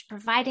don't have to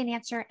provide an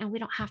answer, and we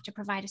don't have to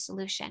provide a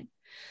solution.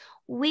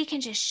 We can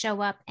just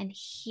show up and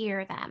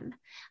hear them,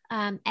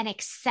 and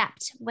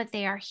accept what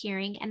they are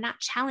hearing, and not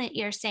challenge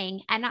you're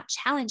saying, and not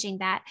challenging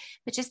that,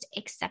 but just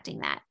accepting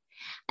that.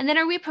 And then,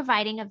 are we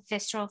providing a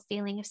visceral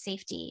feeling of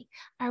safety?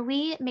 Are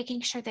we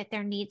making sure that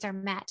their needs are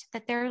met,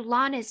 that their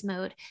lawn is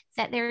mowed,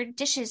 that their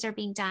dishes are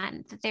being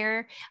done, that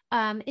there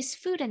is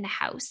food in the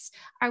house?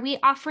 Are we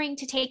offering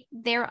to take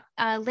their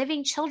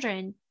living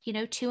children,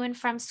 to and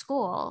from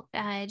school,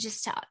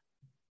 just to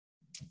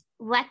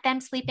let them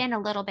sleep in a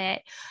little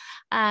bit?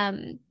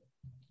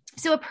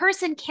 So a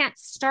person can't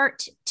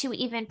start to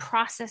even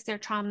process their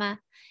trauma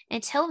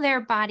until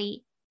their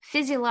body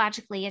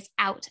physiologically is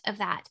out of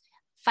that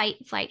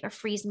fight, flight, or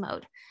freeze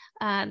mode.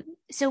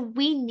 So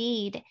we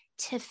need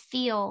to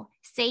feel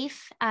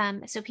safe.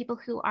 So people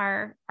who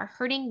are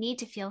hurting need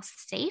to feel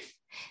safe.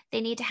 They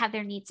need to have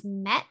their needs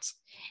met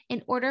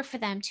in order for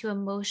them to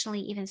emotionally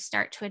even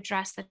start to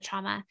address the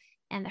trauma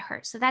and the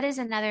hurt. So that is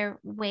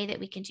another way that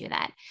we can do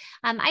that.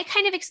 I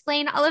kind of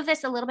explain all of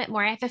this a little bit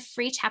more. I have a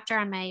free chapter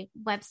on my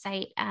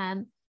website.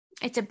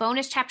 It's a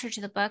bonus chapter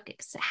to the book.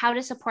 It's how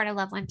to support a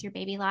loved one through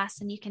baby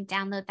loss, and you can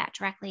download that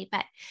directly.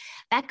 But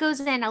that goes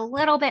in a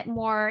little bit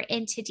more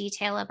into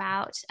detail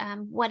about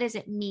what does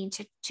it mean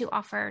to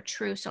offer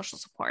true social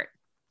support.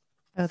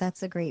 Oh,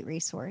 that's a great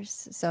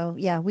resource. So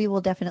yeah, we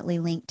will definitely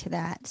link to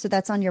that. So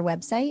that's on your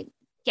website?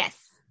 Yes,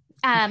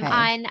 Okay.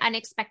 On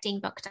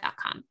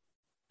unexpectingbook.com.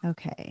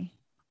 Okay.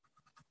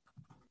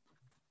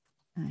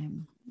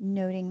 I'm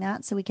noting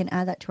that so we can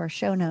add that to our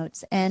show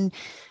notes. And,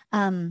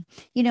 a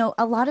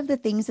lot of the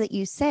things that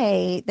you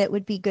say that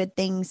would be good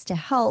things to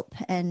help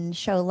and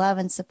show love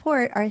and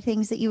support are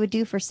things that you would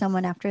do for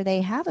someone after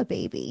they have a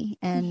baby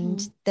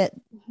and that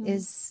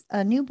is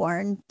a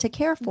newborn to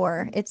care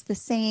for. It's the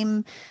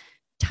same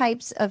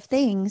types of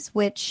things,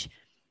 which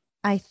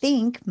I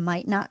think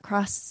might not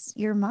cross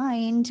your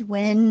mind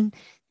when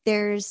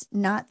there's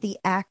not the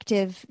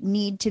active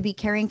need to be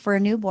caring for a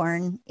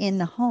newborn in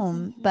the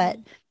home, but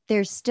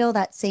there's still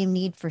that same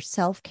need for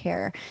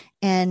self-care.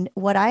 And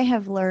what I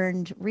have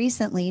learned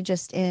recently,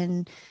 just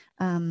in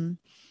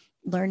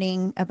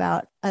learning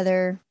about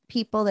other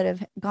people that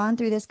have gone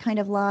through this kind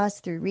of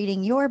loss through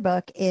reading your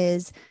book,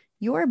 is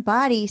your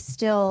body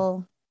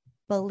still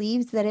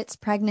believes that it's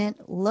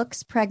pregnant,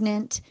 looks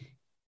pregnant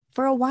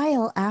for a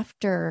while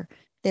after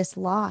this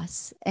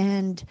loss.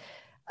 And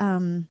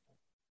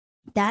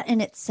that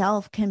in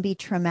itself can be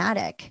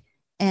traumatic.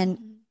 And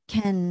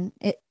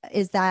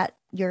is that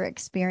your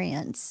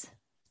experience?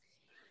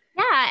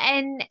 Yeah.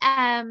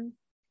 And,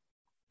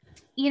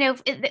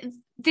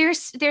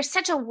 there's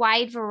such a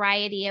wide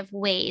variety of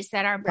ways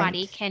that our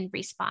body can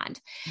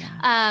respond.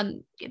 Yeah.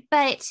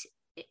 But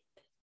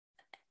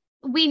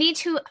we need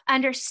to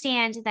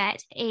understand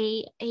that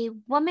a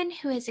woman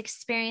who has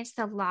experienced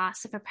the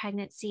loss of a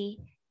pregnancy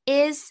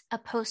is a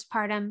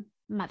postpartum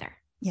mother.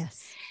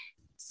 Yes.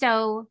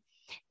 So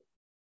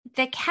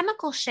the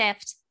chemical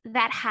shift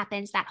that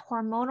happens, that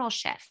hormonal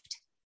shift,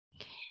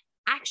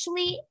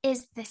 actually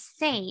is the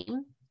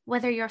same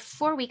whether you're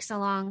 4 weeks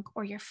along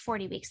or you're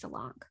 40 weeks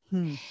along.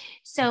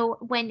 So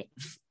when,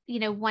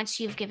 once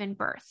you've given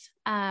birth,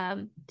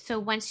 so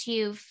once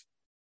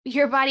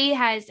your body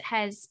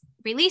has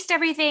released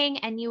everything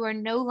and you are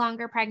no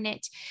longer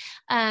pregnant,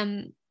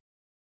 then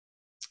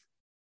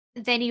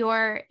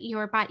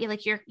your body,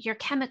 like your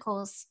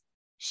chemicals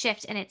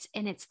shift, and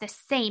it's the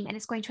same, and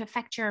it's going to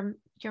affect your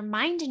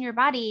mind and your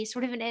body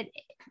sort of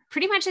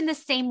pretty much in the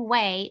same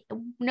way,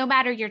 no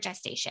matter your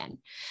gestation.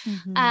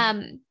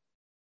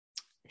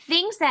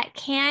 Things that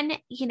can,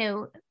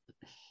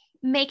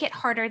 make it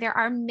harder. There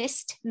are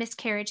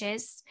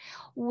miscarriages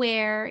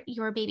where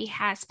your baby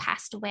has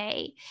passed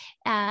away,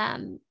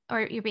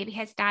 or your baby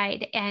has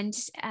died, and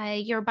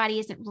your body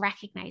isn't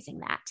recognizing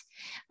that.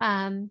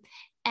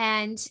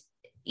 And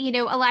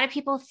a lot of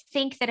people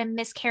think that a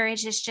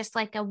miscarriage is just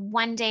like a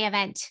one-day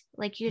event,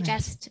 like you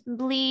just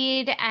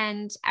bleed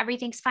and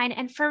everything's fine.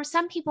 And for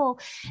some people,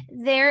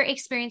 their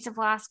experience of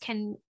loss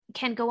can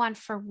go on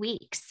for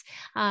weeks,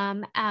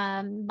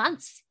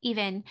 months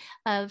even,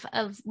 of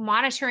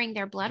monitoring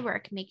their blood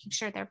work, making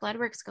sure their blood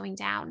work's going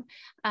down,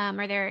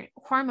 or their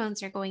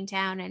hormones are going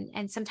down,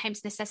 and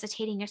sometimes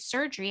necessitating a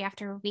surgery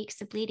after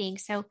weeks of bleeding.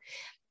 So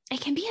it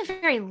can be a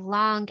very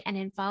long and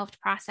involved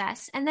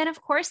process. And then,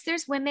 of course,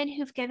 there's women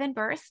who've given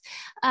birth,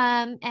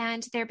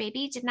 and their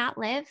baby did not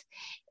live,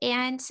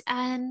 and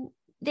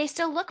they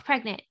still look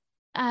pregnant.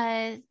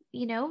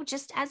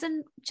 Just as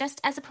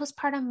a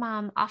postpartum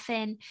mom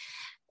often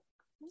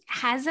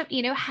has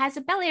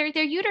a belly, or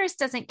their uterus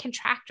doesn't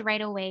contract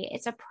right away.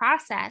 It's a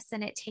process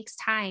and it takes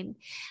time.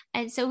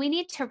 And so we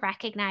need to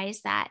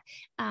recognize that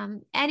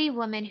any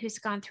woman who's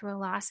gone through a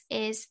loss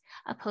is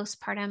a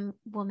postpartum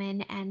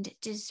woman and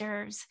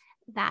deserves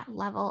that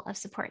level of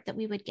support that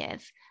we would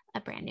give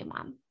a brand new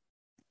mom.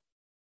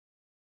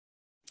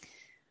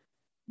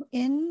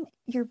 In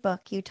your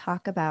book, you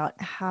talk about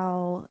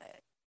how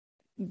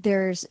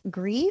there's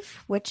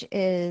grief, which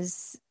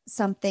is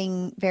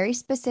something very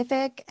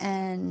specific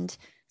and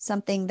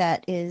something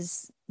that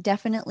is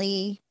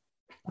definitely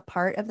a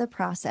part of the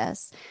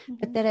process,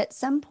 but that at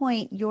some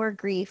point your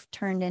grief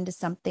turned into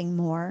something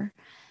more,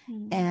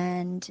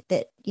 and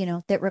that,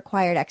 that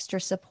required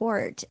extra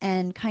support,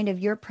 and kind of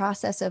your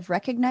process of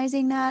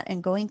recognizing that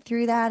and going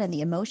through that and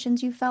the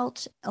emotions you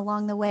felt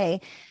along the way.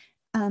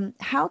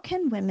 How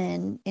can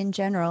women in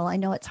general, I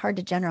know it's hard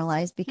to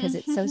generalize because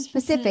it's so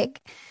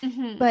specific,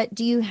 but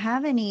do you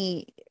have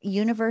any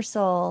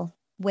universal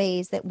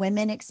ways that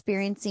women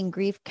experiencing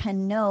grief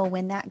can know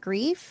when that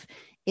grief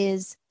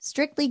is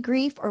strictly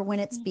grief, or when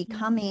it's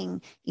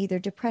becoming either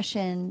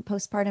depression,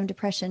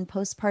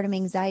 postpartum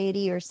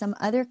anxiety, or some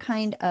other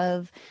kind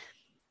of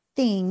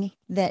thing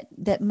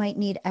that might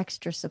need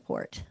extra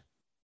support?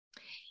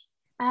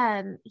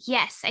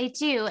 Yes, I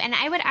do. And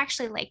I would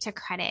actually like to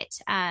credit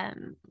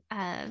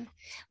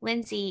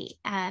Lindsay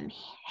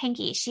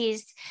Henke.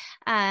 She's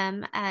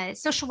a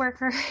social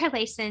worker,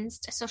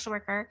 licensed social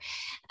worker.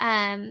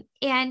 And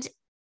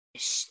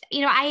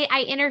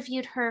I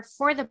interviewed her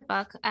for the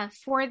book,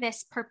 for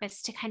this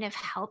purpose, to kind of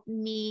help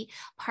me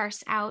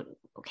parse out,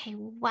 okay,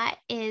 what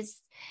is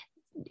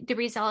the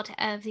result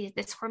of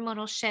this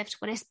hormonal shift?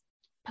 What is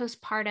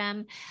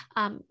postpartum,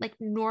 like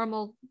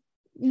normal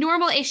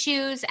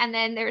issues, and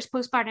then there's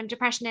postpartum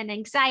depression and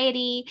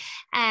anxiety,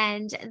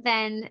 and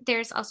then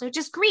there's also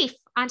just grief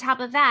on top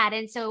of that.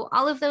 And so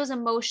all of those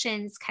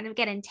emotions kind of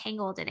get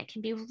entangled, and it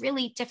can be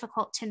really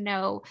difficult to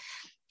know,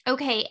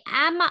 okay,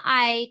 am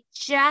I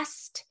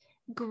just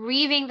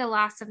grieving the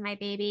loss of my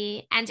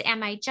baby, and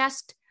am I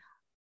just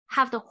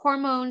have the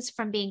hormones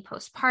from being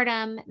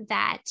postpartum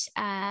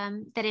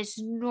that is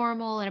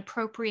normal and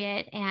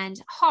appropriate and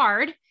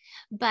hard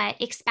but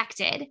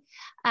expected,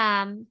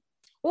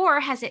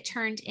 or has it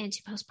turned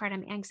into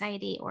postpartum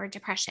anxiety or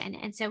depression?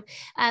 And so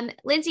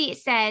Lindsay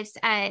says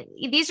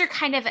these are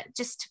kind of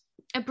just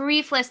a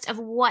brief list of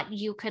what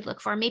you could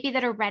look for, maybe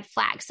that are red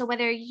flags. So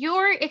whether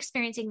you're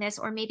experiencing this,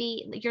 or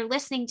maybe you're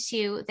listening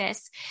to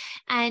this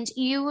and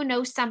you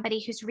know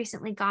somebody who's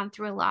recently gone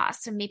through a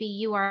loss, so maybe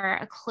you are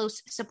a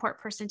close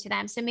support person to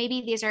them. So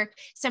maybe these are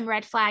some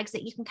red flags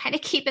that you can kind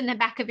of keep in the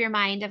back of your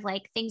mind of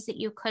like things that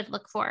you could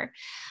look for.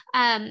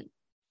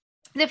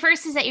 The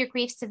first is that your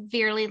grief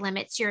severely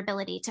limits your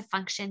ability to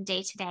function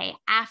day to day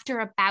after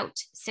about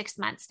 6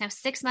 months. Now,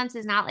 6 months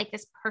is not like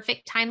this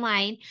perfect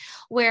timeline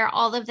where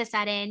all of a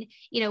sudden,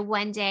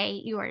 one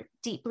day you are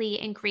deeply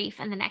in grief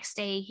and the next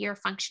day you're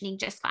functioning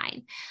just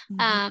fine.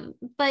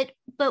 But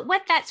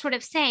what that's sort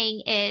of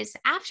saying is,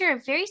 after a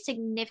very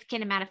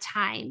significant amount of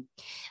time,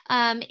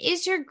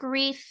 is your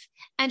grief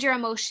and your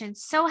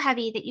emotions so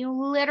heavy that you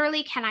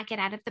literally cannot get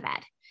out of the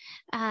bed?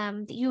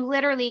 That you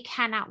literally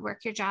cannot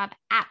work your job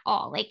at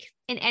all, like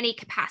in any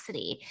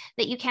capacity,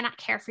 that you cannot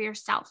care for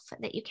yourself,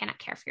 that you cannot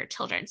care for your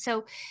children.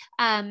 So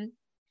I'm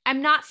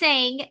not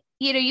saying,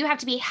 you have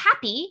to be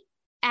happy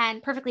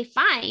and perfectly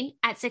fine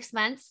at 6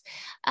 months.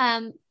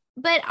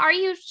 But are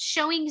you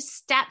showing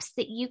steps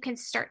that you can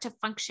start to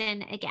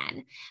function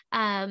again?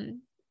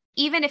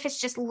 Even if it's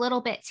just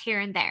little bits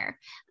here and there,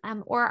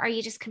 or are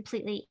you just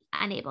completely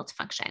unable to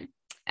function?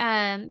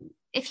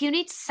 If you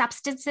need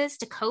substances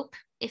to cope,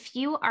 if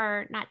you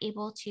are not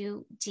able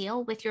to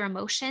deal with your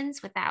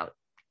emotions without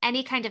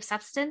any kind of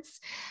substance,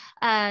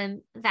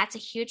 that's a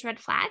huge red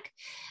flag.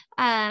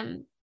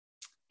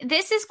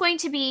 This is going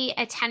to be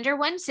a tender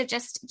one. So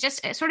just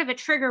a, sort of a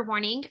trigger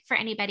warning for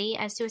anybody,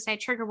 a suicide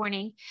trigger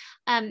warning.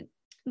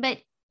 But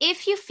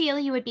if you feel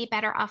you would be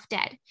better off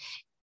dead,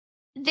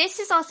 this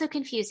is also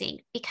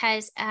confusing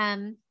because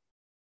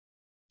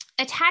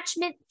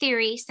attachment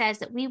theory says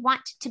that we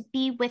want to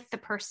be with the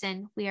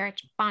person we are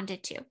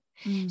bonded to.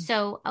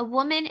 So a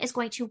woman is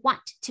going to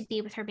want to be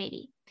with her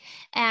baby,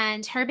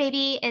 and her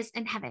baby is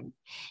in heaven.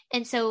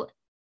 And so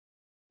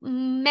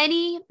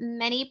many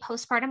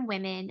postpartum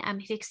women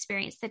who've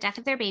experienced the death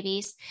of their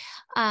babies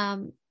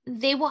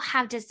they will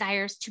have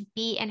desires to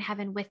be in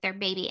heaven with their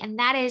baby. And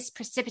that is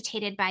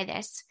precipitated by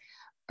this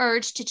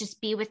urge to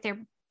just be with their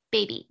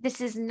baby.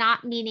 This is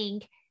not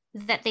meaning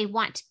that they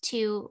want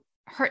to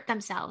hurt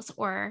themselves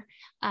or,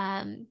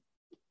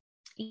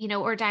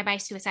 or die by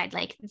suicide,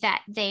 like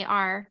that they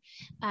are,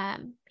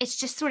 it's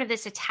just sort of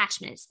this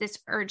attachment. It's this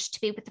urge to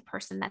be with the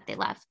person that they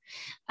love.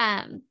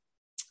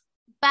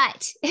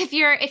 But if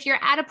you're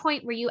at a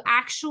point where you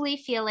actually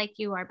feel like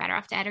you are better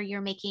off dead, or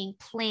you're making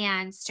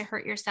plans to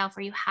hurt yourself,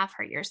 or you have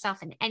hurt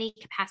yourself in any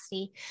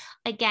capacity,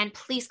 again,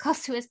 please call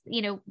the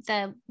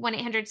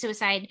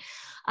 1-800-SUICIDE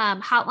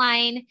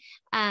hotline,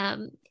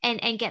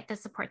 and get the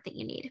support that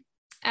you need.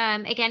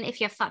 Again, if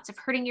you have thoughts of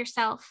hurting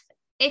yourself,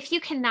 if you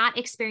cannot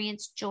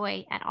experience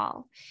joy at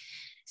all.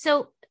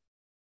 So,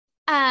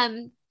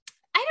 I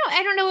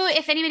don't know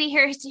if anybody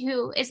here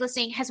who is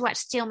listening has watched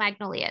Steel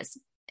Magnolias,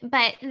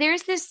 but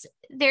there's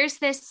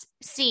this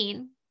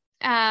scene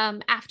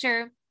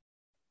after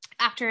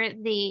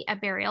the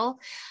burial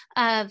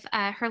of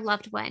her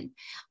loved one,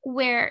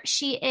 where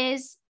she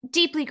is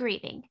deeply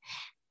grieving,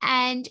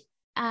 and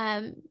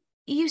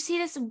you see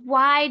this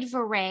wide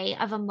array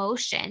of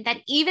emotion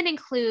that even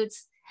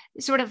includes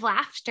sort of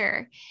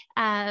laughter.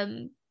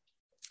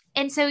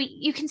 And so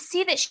you can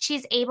see that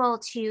she's able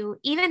to,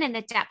 even in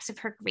the depths of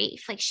her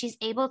grief, like she's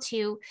able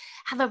to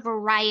have a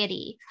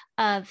variety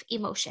of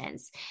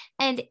emotions.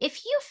 And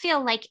if you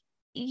feel like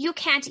you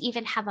can't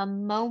even have a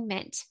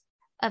moment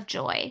of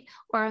joy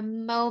or a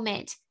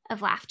moment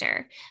of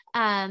laughter,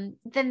 then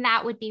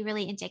that would be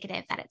really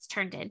indicative that it's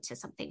turned into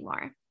something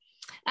more.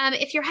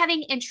 If you're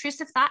having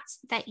intrusive thoughts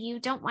that you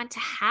don't want to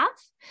have,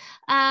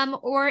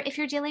 or if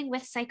you're dealing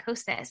with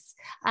psychosis,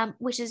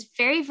 which is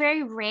very,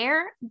 very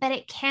rare, but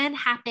it can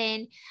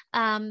happen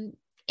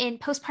in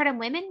postpartum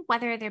women,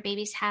 whether their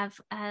babies have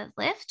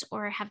lived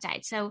or have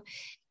died. So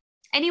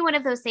any one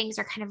of those things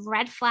are kind of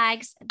red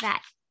flags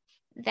that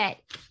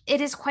it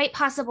is quite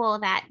possible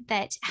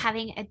that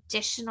having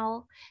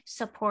additional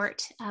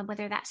support,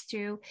 whether that's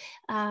through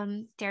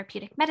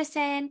therapeutic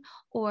medicine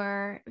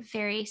or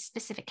very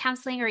specific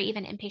counseling or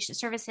even inpatient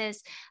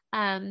services,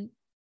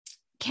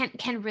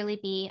 can really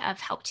be of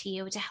help to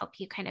you, to help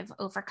you kind of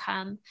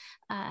overcome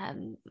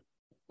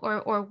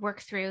or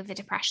work through the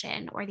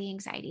depression or the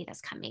anxiety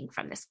that's coming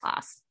from this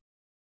loss.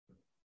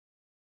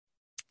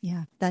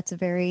 Yeah, that's a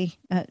very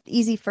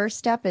easy first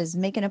step, is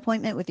make an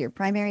appointment with your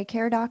primary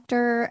care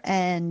doctor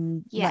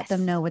and let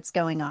them know what's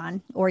going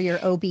on, or your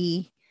OB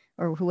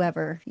or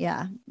whoever.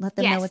 Yeah, let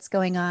them know what's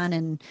going on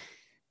and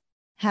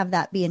have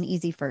that be an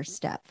easy first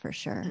step for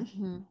sure.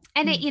 Mm-hmm.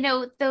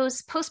 And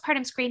those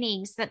postpartum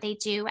screenings that they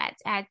do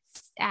at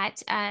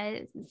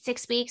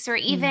 6 weeks, or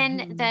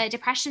even the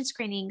depression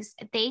screenings,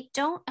 they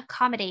don't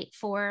accommodate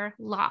for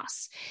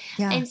loss.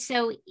 Yeah. And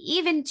so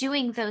even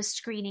doing those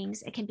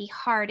screenings, it can be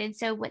hard. And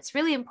so what's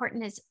really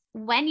important is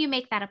when you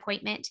make that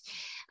appointment,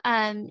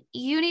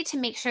 you need to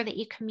make sure that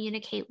you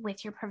communicate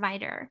with your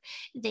provider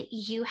that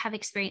you have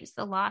experienced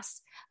the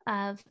loss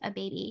of a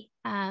baby,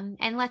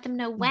 and let them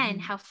know when,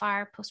 how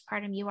far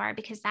postpartum you are,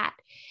 because that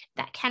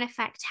can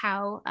affect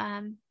how,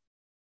 I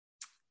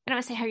don't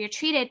want to say how you're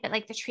treated, but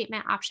like the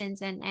treatment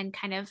options and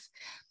kind of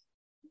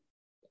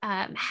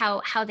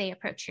how they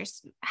approach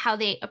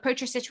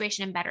your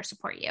situation and better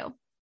support you.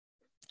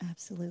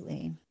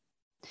 Absolutely.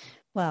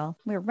 Well,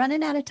 we're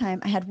running out of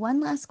time. I had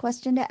one last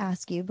question to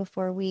ask you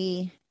before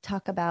we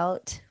talk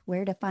about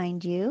where to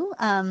find you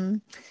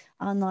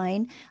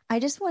online. I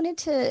just wanted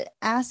to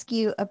ask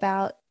you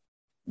about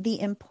the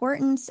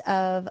importance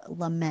of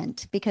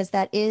lament, because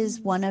that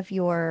is one of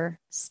your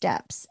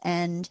steps.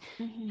 And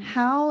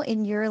how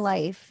in your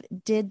life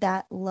did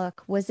that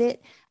look? Was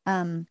it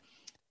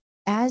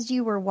as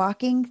you were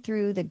walking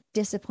through the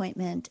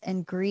disappointment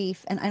and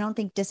grief, and I don't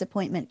think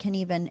disappointment can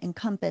even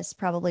encompass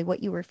probably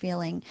what you were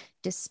feeling,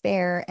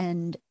 despair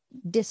and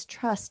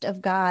distrust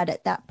of God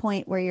at that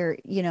point, where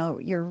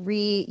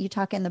you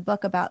talk in the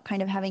book about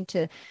kind of having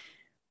to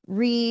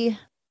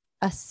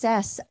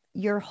reassess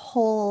your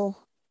whole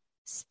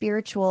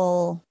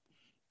spiritual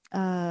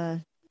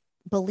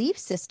belief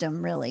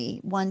system,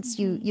 really, once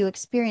you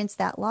experience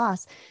that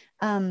loss.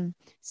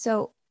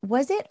 So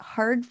was it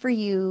hard for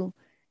you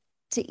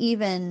to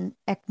even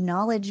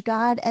acknowledge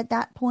God at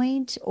that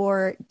point?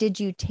 Or did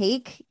you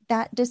take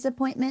that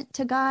disappointment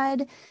to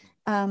God?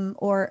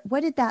 Or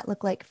what did that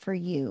look like for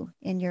you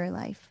in your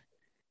life?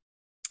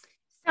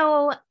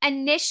 So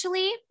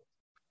initially,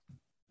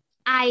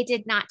 I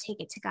did not take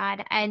it to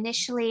God.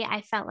 Initially,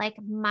 I felt like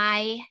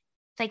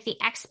the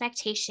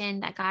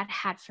expectation that God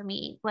had for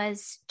me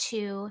was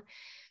to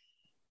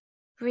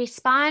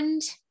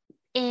respond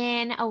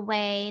in a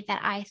way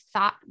that I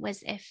thought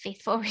was a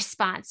faithful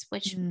response,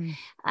 which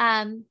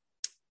kind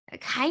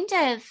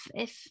of,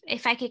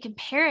 if I could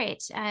compare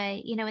it,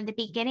 in the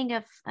beginning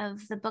of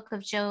the book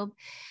of Job,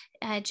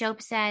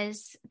 Job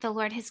says, the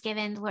Lord has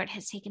given, the Lord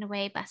has taken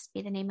away, blessed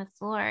be the name of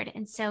the Lord.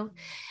 And so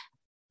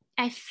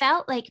I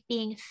felt like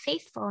being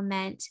faithful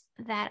meant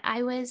that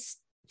I was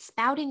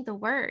spouting the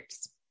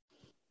words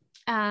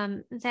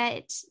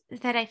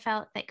that I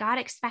felt that God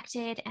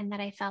expected, and that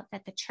I felt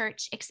that the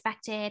church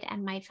expected,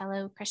 and my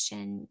fellow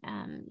Christian,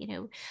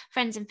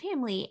 friends and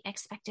family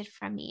expected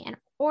from me, in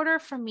order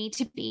for me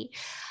to be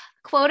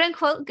quote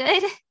unquote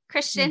good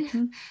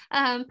Christian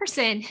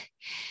person.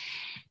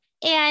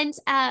 And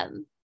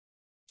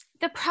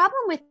the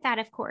problem with that,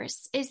 of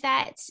course, is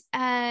that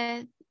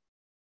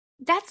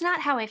that's not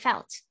how I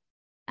felt.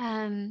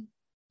 In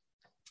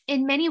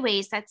many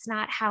ways, that's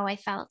not how I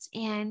felt.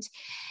 And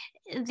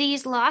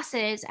these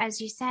losses,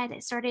 as you said,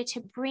 it started to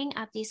bring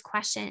up these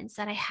questions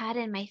that I had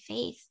in my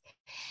faith.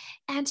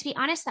 And to be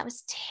honest, that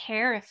was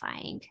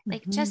terrifying,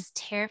 like just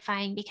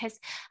terrifying, because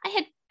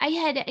I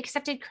had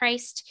accepted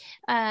Christ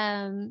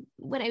when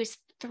I was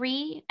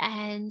 3,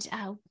 and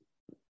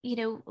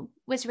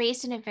was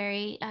raised in a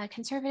very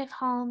conservative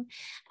home.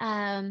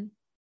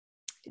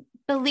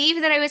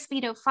 Believe that I was,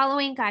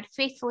 following God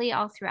faithfully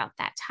all throughout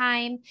that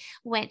time,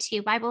 went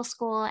to Bible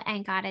school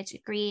and got a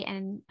degree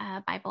in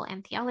Bible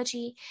and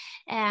theology.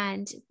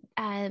 And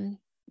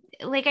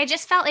I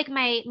just felt like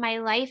my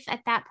life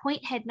at that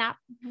point had not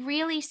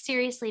really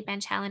seriously been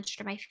challenged,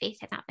 or my faith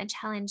had not been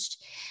challenged.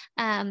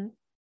 And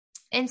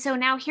so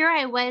now here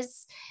I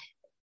was,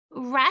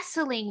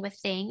 wrestling with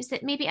things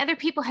that maybe other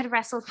people had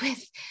wrestled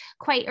with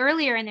quite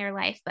earlier in their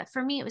life. But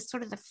for me, it was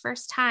sort of the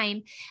first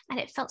time, and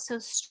it felt so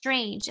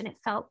strange, and it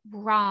felt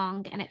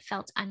wrong, and it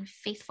felt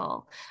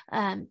unfaithful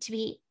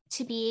to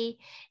be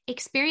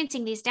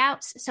experiencing these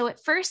doubts. So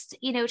at first,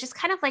 just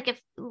kind of like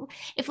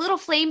if little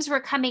flames were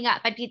coming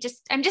up,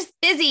 I'm just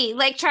busy,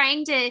 like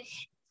trying to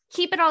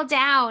keep it all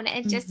down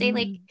and just say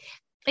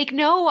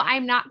no,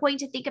 I'm not going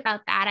to think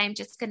about that. I'm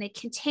just going to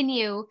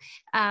continue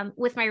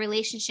with my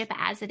relationship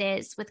as it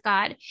is with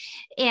God.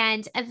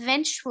 And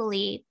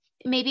eventually,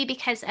 maybe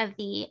because of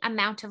the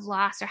amount of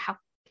loss, or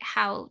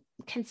how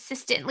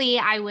consistently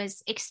I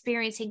was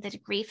experiencing the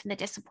grief and the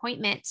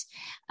disappointment,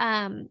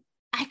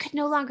 I could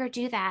no longer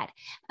do that.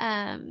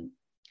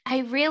 I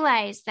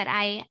realized that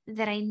I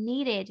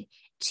needed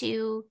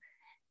to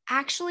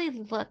actually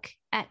look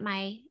at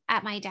my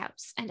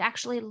doubts, and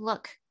actually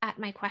look at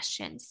my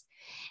questions.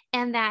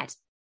 And that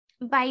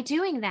by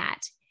doing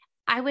that,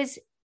 I was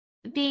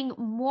being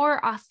more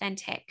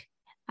authentic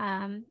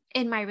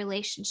in my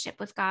relationship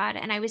with God,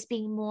 and I was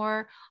being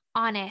more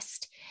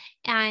honest.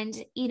 And,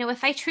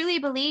 if I truly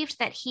believed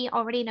that He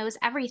already knows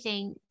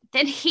everything,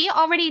 then He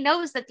already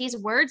knows that these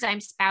words I'm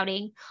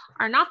spouting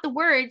are not the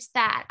words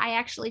that I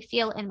actually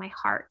feel in my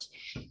heart.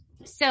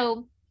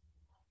 So,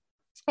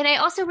 and I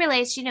also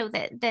realized,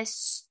 that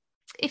this,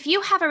 if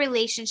you have a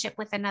relationship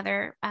with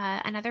another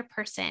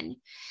person,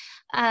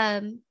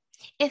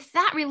 if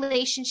that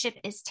relationship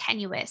is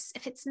tenuous,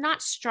 if it's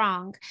not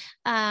strong,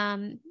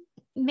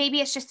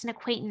 maybe it's just an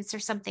acquaintance or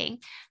something,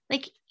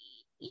 like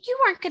you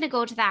aren't going to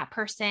go to that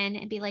person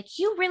and be like,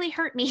 you really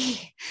hurt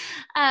me.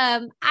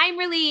 I'm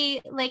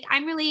really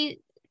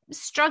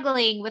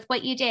struggling with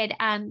what you did.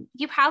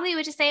 You probably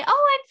would just say,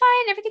 oh, I'm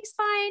fine. Everything's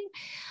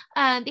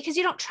fine. Because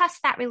you don't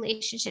trust that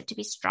relationship to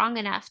be strong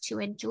enough to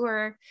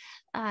endure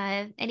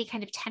any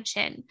kind of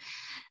tension.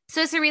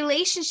 So it's the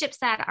relationships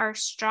that are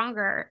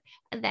stronger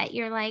that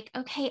you're like,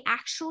 okay,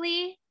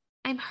 actually,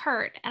 I'm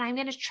hurt, and I'm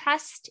going to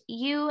trust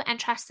you and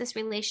trust this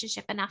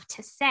relationship enough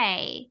to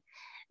say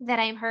that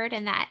I'm hurt,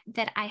 and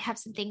that I have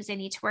some things I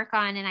need to work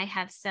on, and I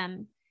have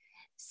some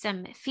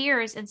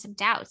fears and some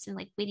doubts, and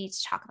like, we need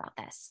to talk about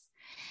this.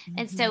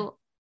 And so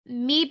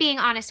me being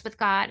honest with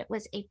God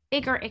was a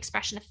bigger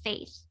expression of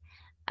faith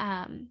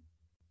than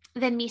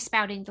me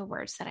spouting the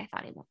words that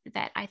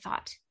I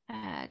thought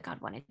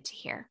God wanted to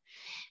hear.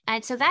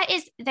 And so that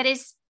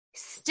is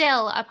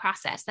still a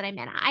process that I'm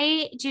in.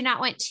 I do not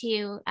want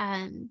to,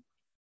 I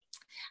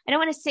don't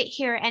want to sit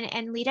here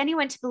and lead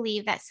anyone to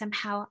believe that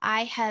somehow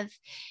I have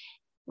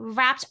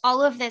wrapped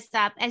all of this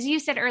up, as you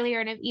said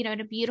earlier, in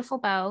a beautiful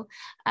bow.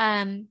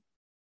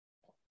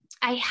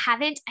 I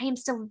haven't. I am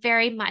still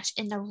very much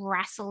in the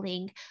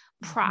wrestling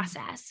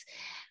process.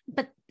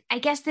 But I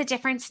guess the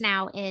difference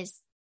now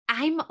is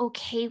I'm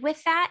okay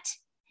with that,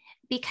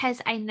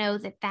 because I know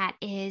that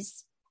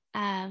is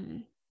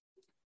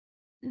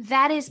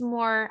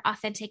more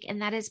authentic,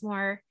 and that is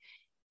more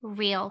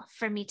real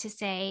for me to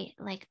say,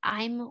 like,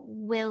 I'm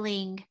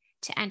willing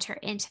to enter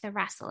into the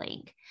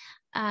wrestling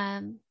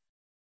than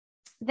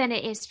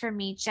it is for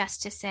me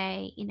just to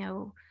say,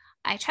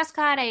 I trust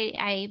God.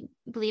 I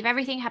believe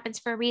everything happens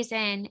for a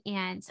reason,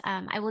 and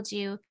I will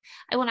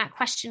not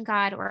question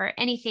God or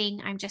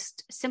anything. I'm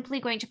just simply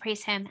going to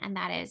praise Him, and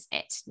that is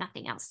it,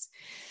 nothing else.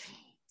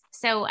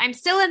 So I'm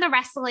still in the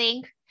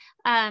wrestling.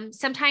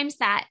 Sometimes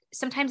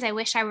I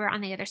wish I were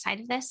on the other side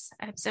of this.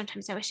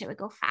 Sometimes I wish it would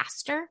go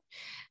faster.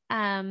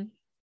 But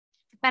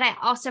I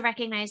also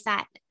recognize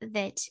that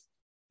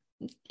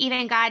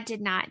even God did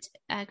not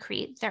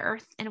create the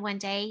earth in one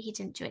day. He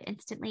didn't do it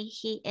instantly.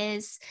 He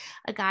is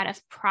a God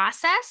of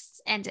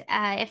process. And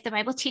if the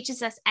Bible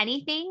teaches us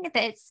anything,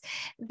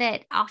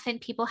 that often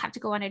people have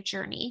to go on a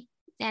journey,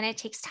 and it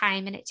takes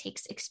time and it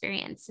takes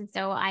experience. And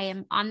so I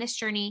am on this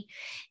journey,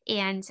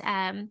 and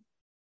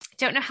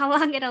Don't know how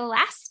long it'll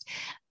last,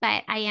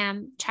 but I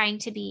am trying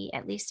to be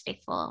at least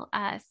faithful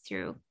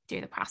through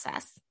the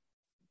process.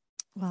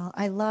 Well,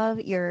 I love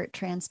your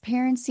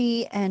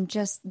transparency and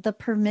just the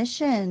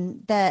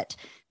permission that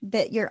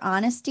your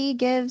honesty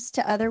gives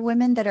to other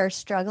women that are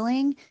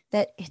struggling,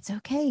 that it's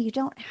okay. You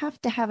don't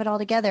have to have it all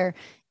together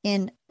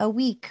in a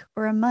week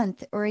or a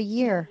month or a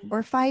year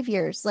or 5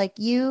 years. Like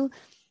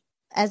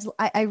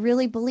I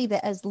really believe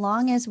that as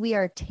long as we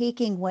are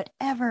taking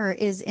whatever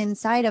is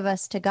inside of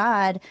us to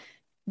God,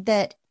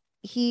 that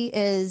he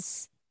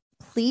is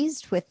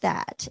pleased with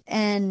that.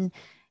 And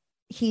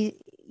he,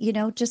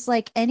 just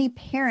like any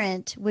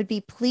parent would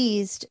be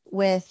pleased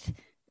with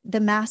the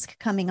mask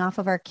coming off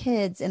of our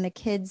kids and the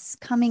kids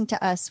coming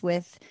to us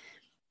with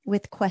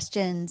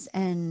questions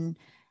and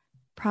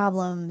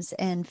problems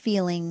and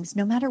feelings,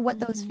 no matter what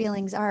those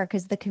feelings are,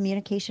 because the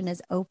communication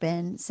is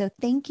open. So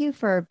thank you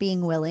for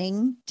being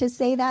willing to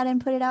say that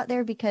and put it out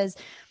there, because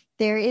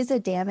there is a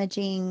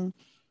damaging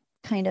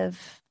kind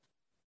of,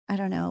 I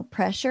don't know,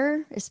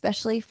 pressure,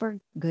 especially for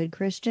good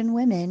Christian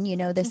women,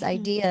 this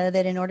idea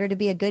that in order to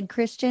be a good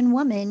Christian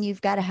woman, you've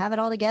got to have it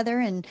all together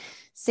and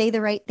say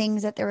the right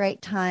things at the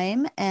right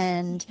time.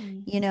 And,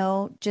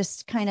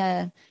 just kind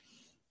of,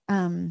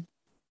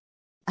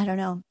 I don't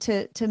know,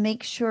 to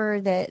make sure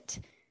that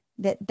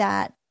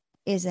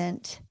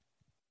isn't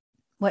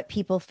what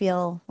people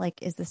feel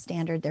like is the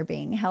standard they're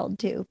being held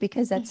to,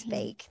 because that's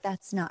fake.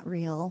 That's not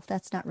real.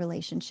 That's not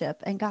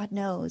relationship. And God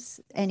knows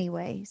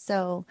anyway.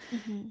 So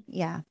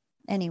yeah.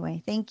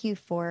 Anyway, thank you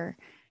for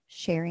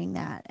sharing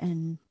that.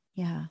 And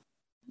I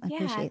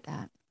appreciate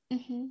that.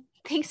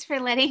 Thanks for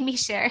letting me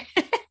share.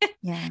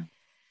 Yeah.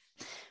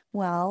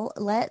 Well,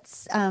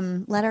 let's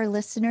let our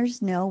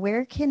listeners know,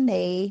 where can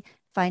they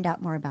find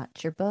out more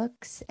about your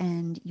books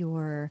and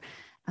your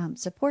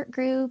support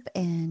group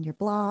and your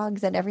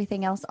blogs and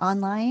everything else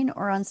online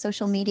or on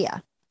social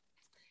media?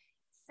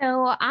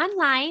 So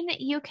online,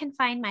 you can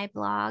find my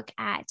blog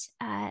at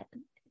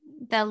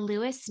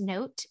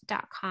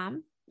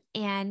thelouisnote.com.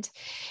 And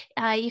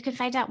you can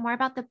find out more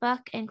about the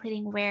book,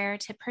 including where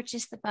to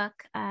purchase the book,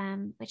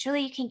 which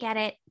really you can get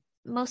it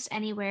most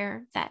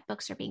anywhere that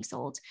books are being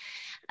sold.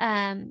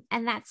 And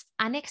that's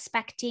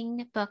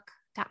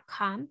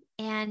unexpectingbook.com.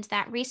 And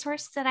that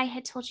resource that I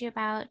had told you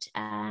about,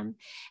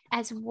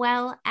 as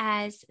well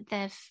as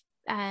the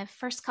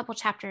first couple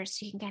chapters,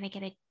 so you can kind of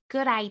get a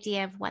good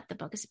idea of what the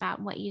book is about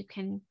and what you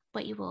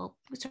will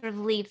sort of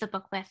leave the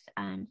book with.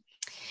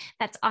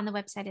 That's on the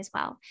website as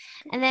well.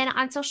 And then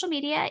on social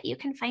media, you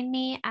can find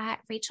me at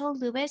Rachel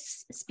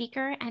Lewis,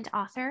 speaker and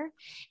author.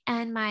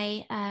 And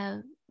my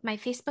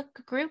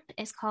Facebook group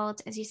is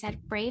called, as you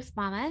said, Brave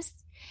Mamas.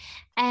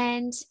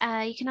 And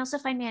you can also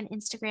find me on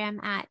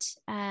Instagram at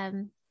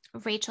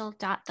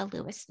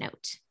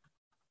Rachel.thelouisnote.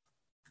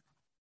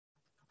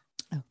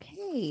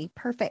 Okay,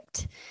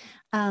 perfect.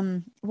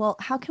 Well,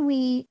 how can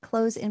we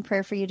close in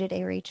prayer for you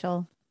today,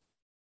 Rachel?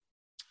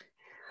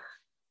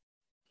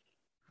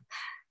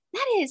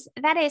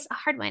 That is a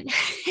hard one.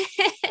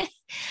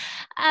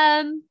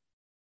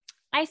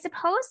 I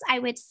suppose I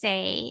would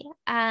say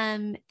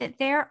that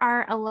there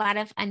are a lot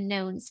of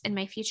unknowns in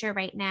my future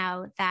right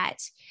now that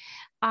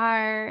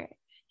are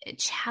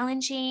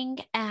challenging,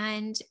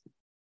 and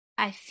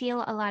I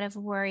feel a lot of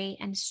worry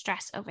and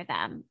stress over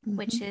them,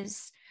 which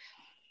is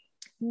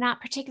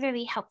not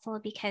particularly helpful,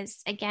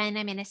 because again,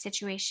 I'm in a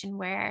situation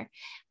where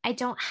I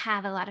don't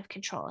have a lot of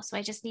control. So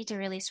I just need to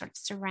really sort of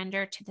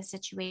surrender to the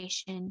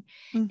situation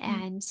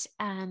and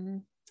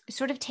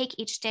sort of take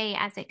each day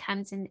as it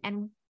comes,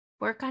 and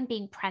work on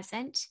being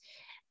present,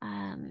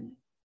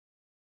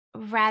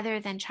 rather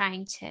than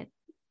trying to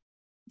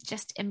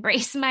just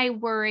embrace my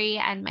worry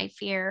and my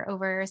fear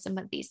over some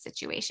of these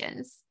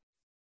situations.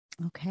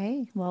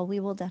 Okay. Well, we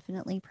will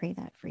definitely pray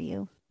that for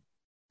you.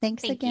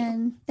 Thank you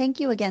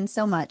again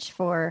so much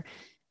for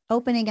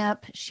opening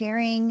up,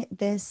 sharing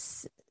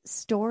this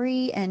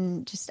story,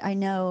 and just, I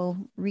know,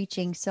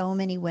 reaching so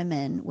many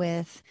women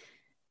with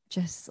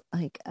just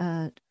like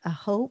a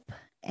hope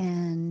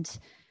and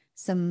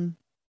some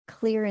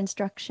clear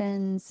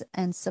instructions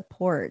and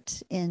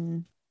support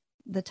in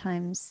the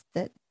times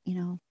that,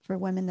 for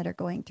women that are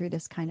going through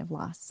this kind of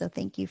loss. So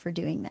thank you for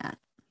doing that.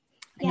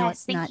 I know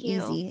it's not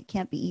easy. It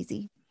can't be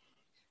easy.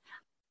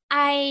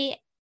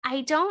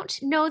 I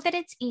don't know that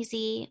it's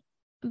easy,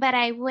 but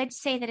I would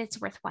say that it's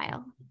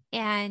worthwhile.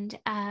 And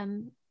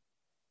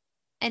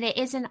it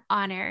is an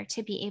honor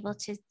to be able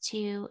to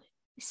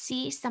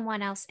see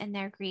someone else in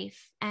their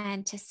grief,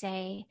 and to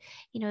say,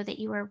 that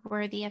you are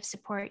worthy of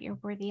support, you're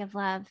worthy of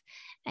love,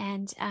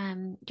 and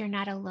you're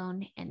not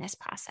alone in this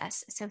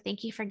process. So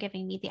thank you for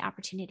giving me the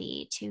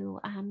opportunity to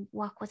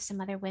walk with some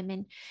other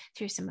women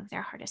through some of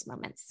their hardest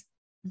moments.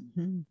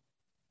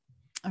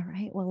 All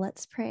right, well,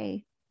 let's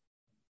pray.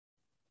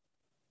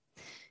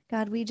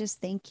 God, we just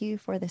thank you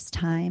for this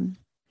time.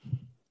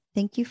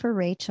 Thank you for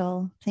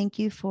Rachel. Thank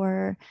you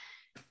for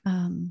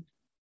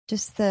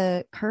just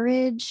the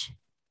courage,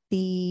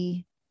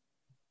 the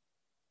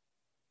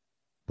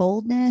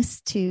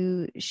boldness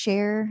to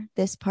share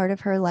this part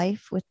of her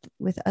life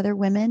with other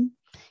women.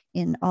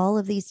 in all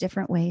of these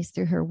different ways,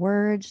 through her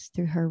words,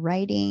 through her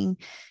writing,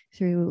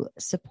 through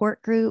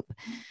support group.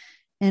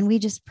 And we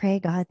just pray,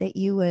 God, that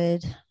you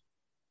would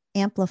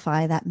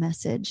amplify that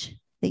message,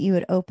 that you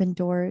would open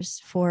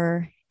doors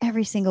for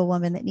every single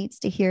woman that needs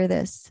to hear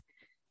this,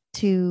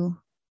 to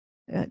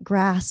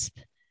grasp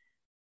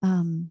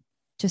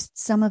just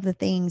some of the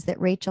things that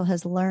Rachel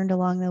has learned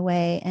along the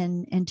way,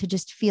 and to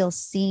just feel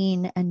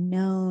seen and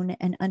known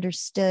and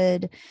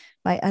understood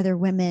by other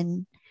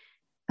women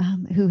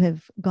who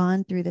have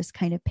gone through this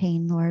kind of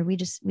pain. Lord,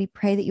 we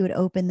pray that you would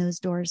open those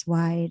doors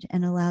wide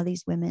and allow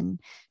these women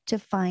to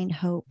find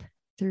hope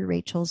through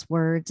Rachel's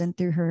words and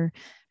through her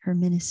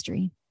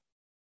ministry.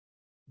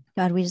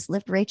 God, we just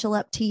lift Rachel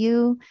up to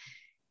you.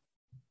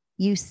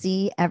 You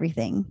see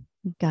everything.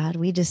 God,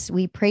 we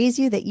praise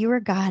you that you are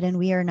God and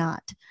we are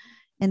not,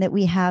 and that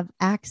we have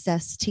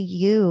access to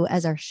you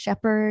as our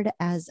shepherd,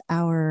 as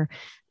our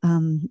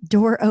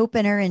door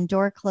opener and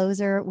door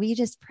closer. We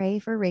just pray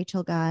for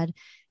Rachel, God,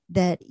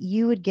 that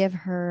you would give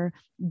her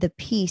the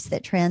peace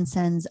that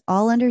transcends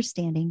all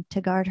understanding,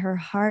 to guard her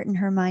heart and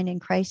her mind in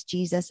Christ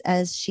Jesus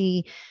as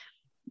she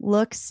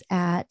looks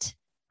at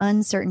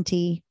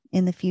uncertainty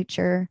in the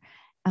future,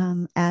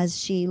 as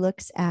she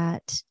looks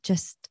at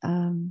just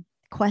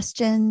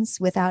questions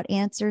without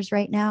answers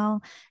right now,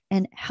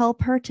 and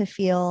help her to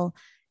feel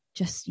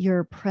just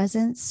your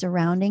presence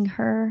surrounding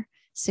her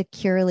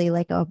securely,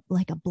 like a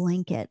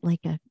blanket,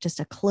 just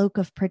a cloak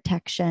of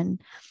protection.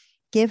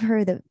 Give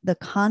her the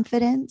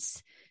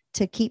confidence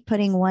to keep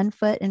putting one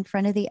foot in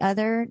front of the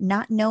other,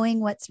 not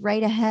knowing what's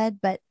right ahead,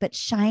 but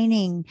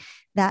shining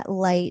that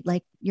light.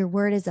 Like your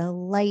word is a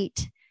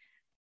light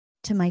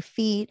to my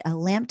feet, a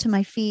lamp to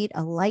my feet,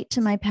 a light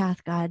to my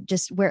path, God.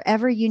 Just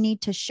wherever you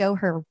need to show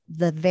her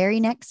the very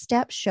next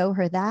step, show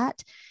her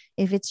that.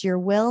 If it's your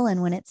will,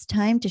 and when it's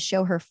time to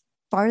show her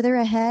farther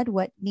ahead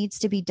what needs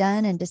to be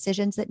done, and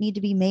decisions that need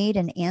to be made,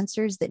 and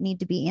answers that need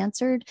to be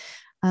answered,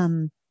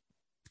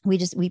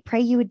 we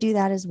pray you would do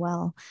that as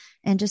well.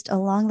 And just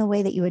along the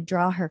way, that you would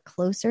draw her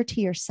closer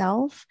to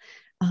yourself.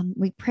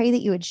 We pray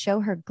that you would show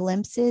her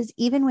glimpses,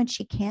 even when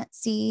she can't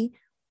see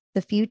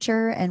the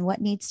future and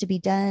what needs to be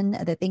done,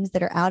 the things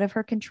that are out of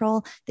her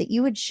control, that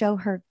you would show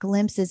her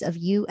glimpses of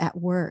you at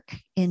work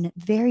in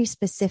very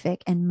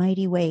specific and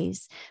mighty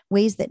ways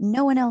that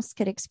no one else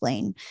could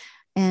explain.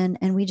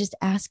 And we just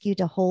ask you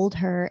to hold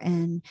her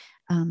and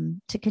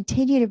to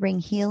continue to bring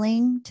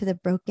healing to the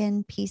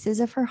broken pieces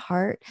of her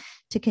heart,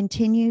 to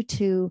continue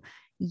to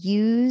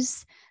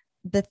use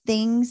the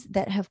things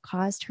that have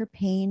caused her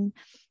pain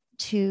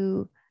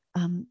to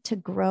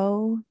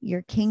grow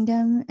your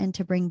kingdom and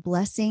to bring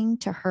blessing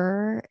to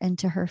her and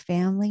to her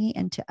family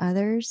and to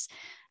others.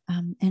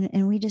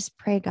 And we just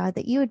pray, God,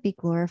 that you would be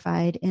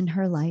glorified in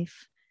her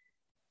life.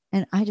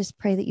 And I just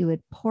pray that you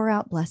would pour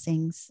out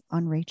blessings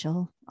on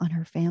Rachel, on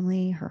her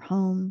family, her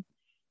home,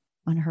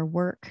 on her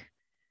work,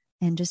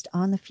 and just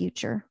on the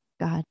future,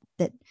 God,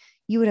 that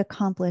you would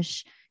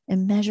accomplish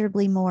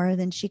immeasurably more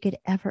than she could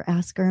ever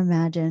ask or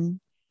imagine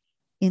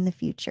in the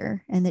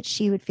future, and that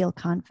she would feel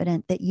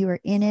confident that you are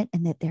in it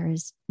and that there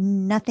is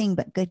nothing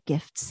but good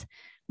gifts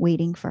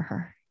waiting for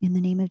her. In the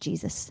name of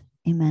Jesus,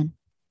 amen.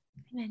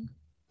 Amen.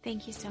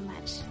 Thank you so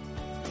much.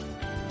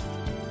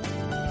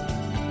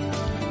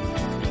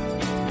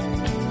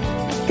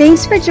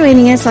 Thanks for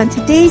joining us on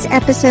today's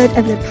episode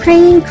of the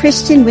Praying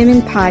Christian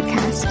Women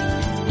podcast.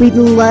 We'd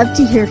love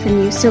to hear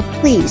from you, so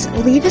please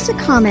leave us a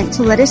comment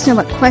to let us know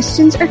what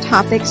questions or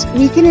topics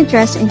we can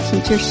address in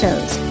future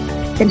shows.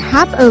 Then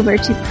hop over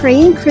to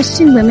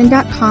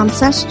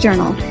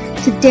prayingchristianwomen.com/journal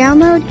to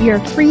download your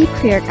free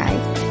prayer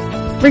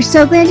guide. We're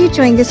so glad you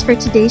joined us for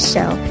today's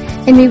show,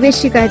 and we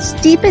wish you God's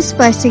deepest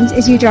blessings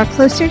as you draw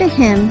closer to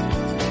Him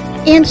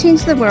and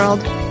change the world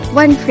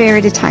one prayer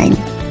at a time.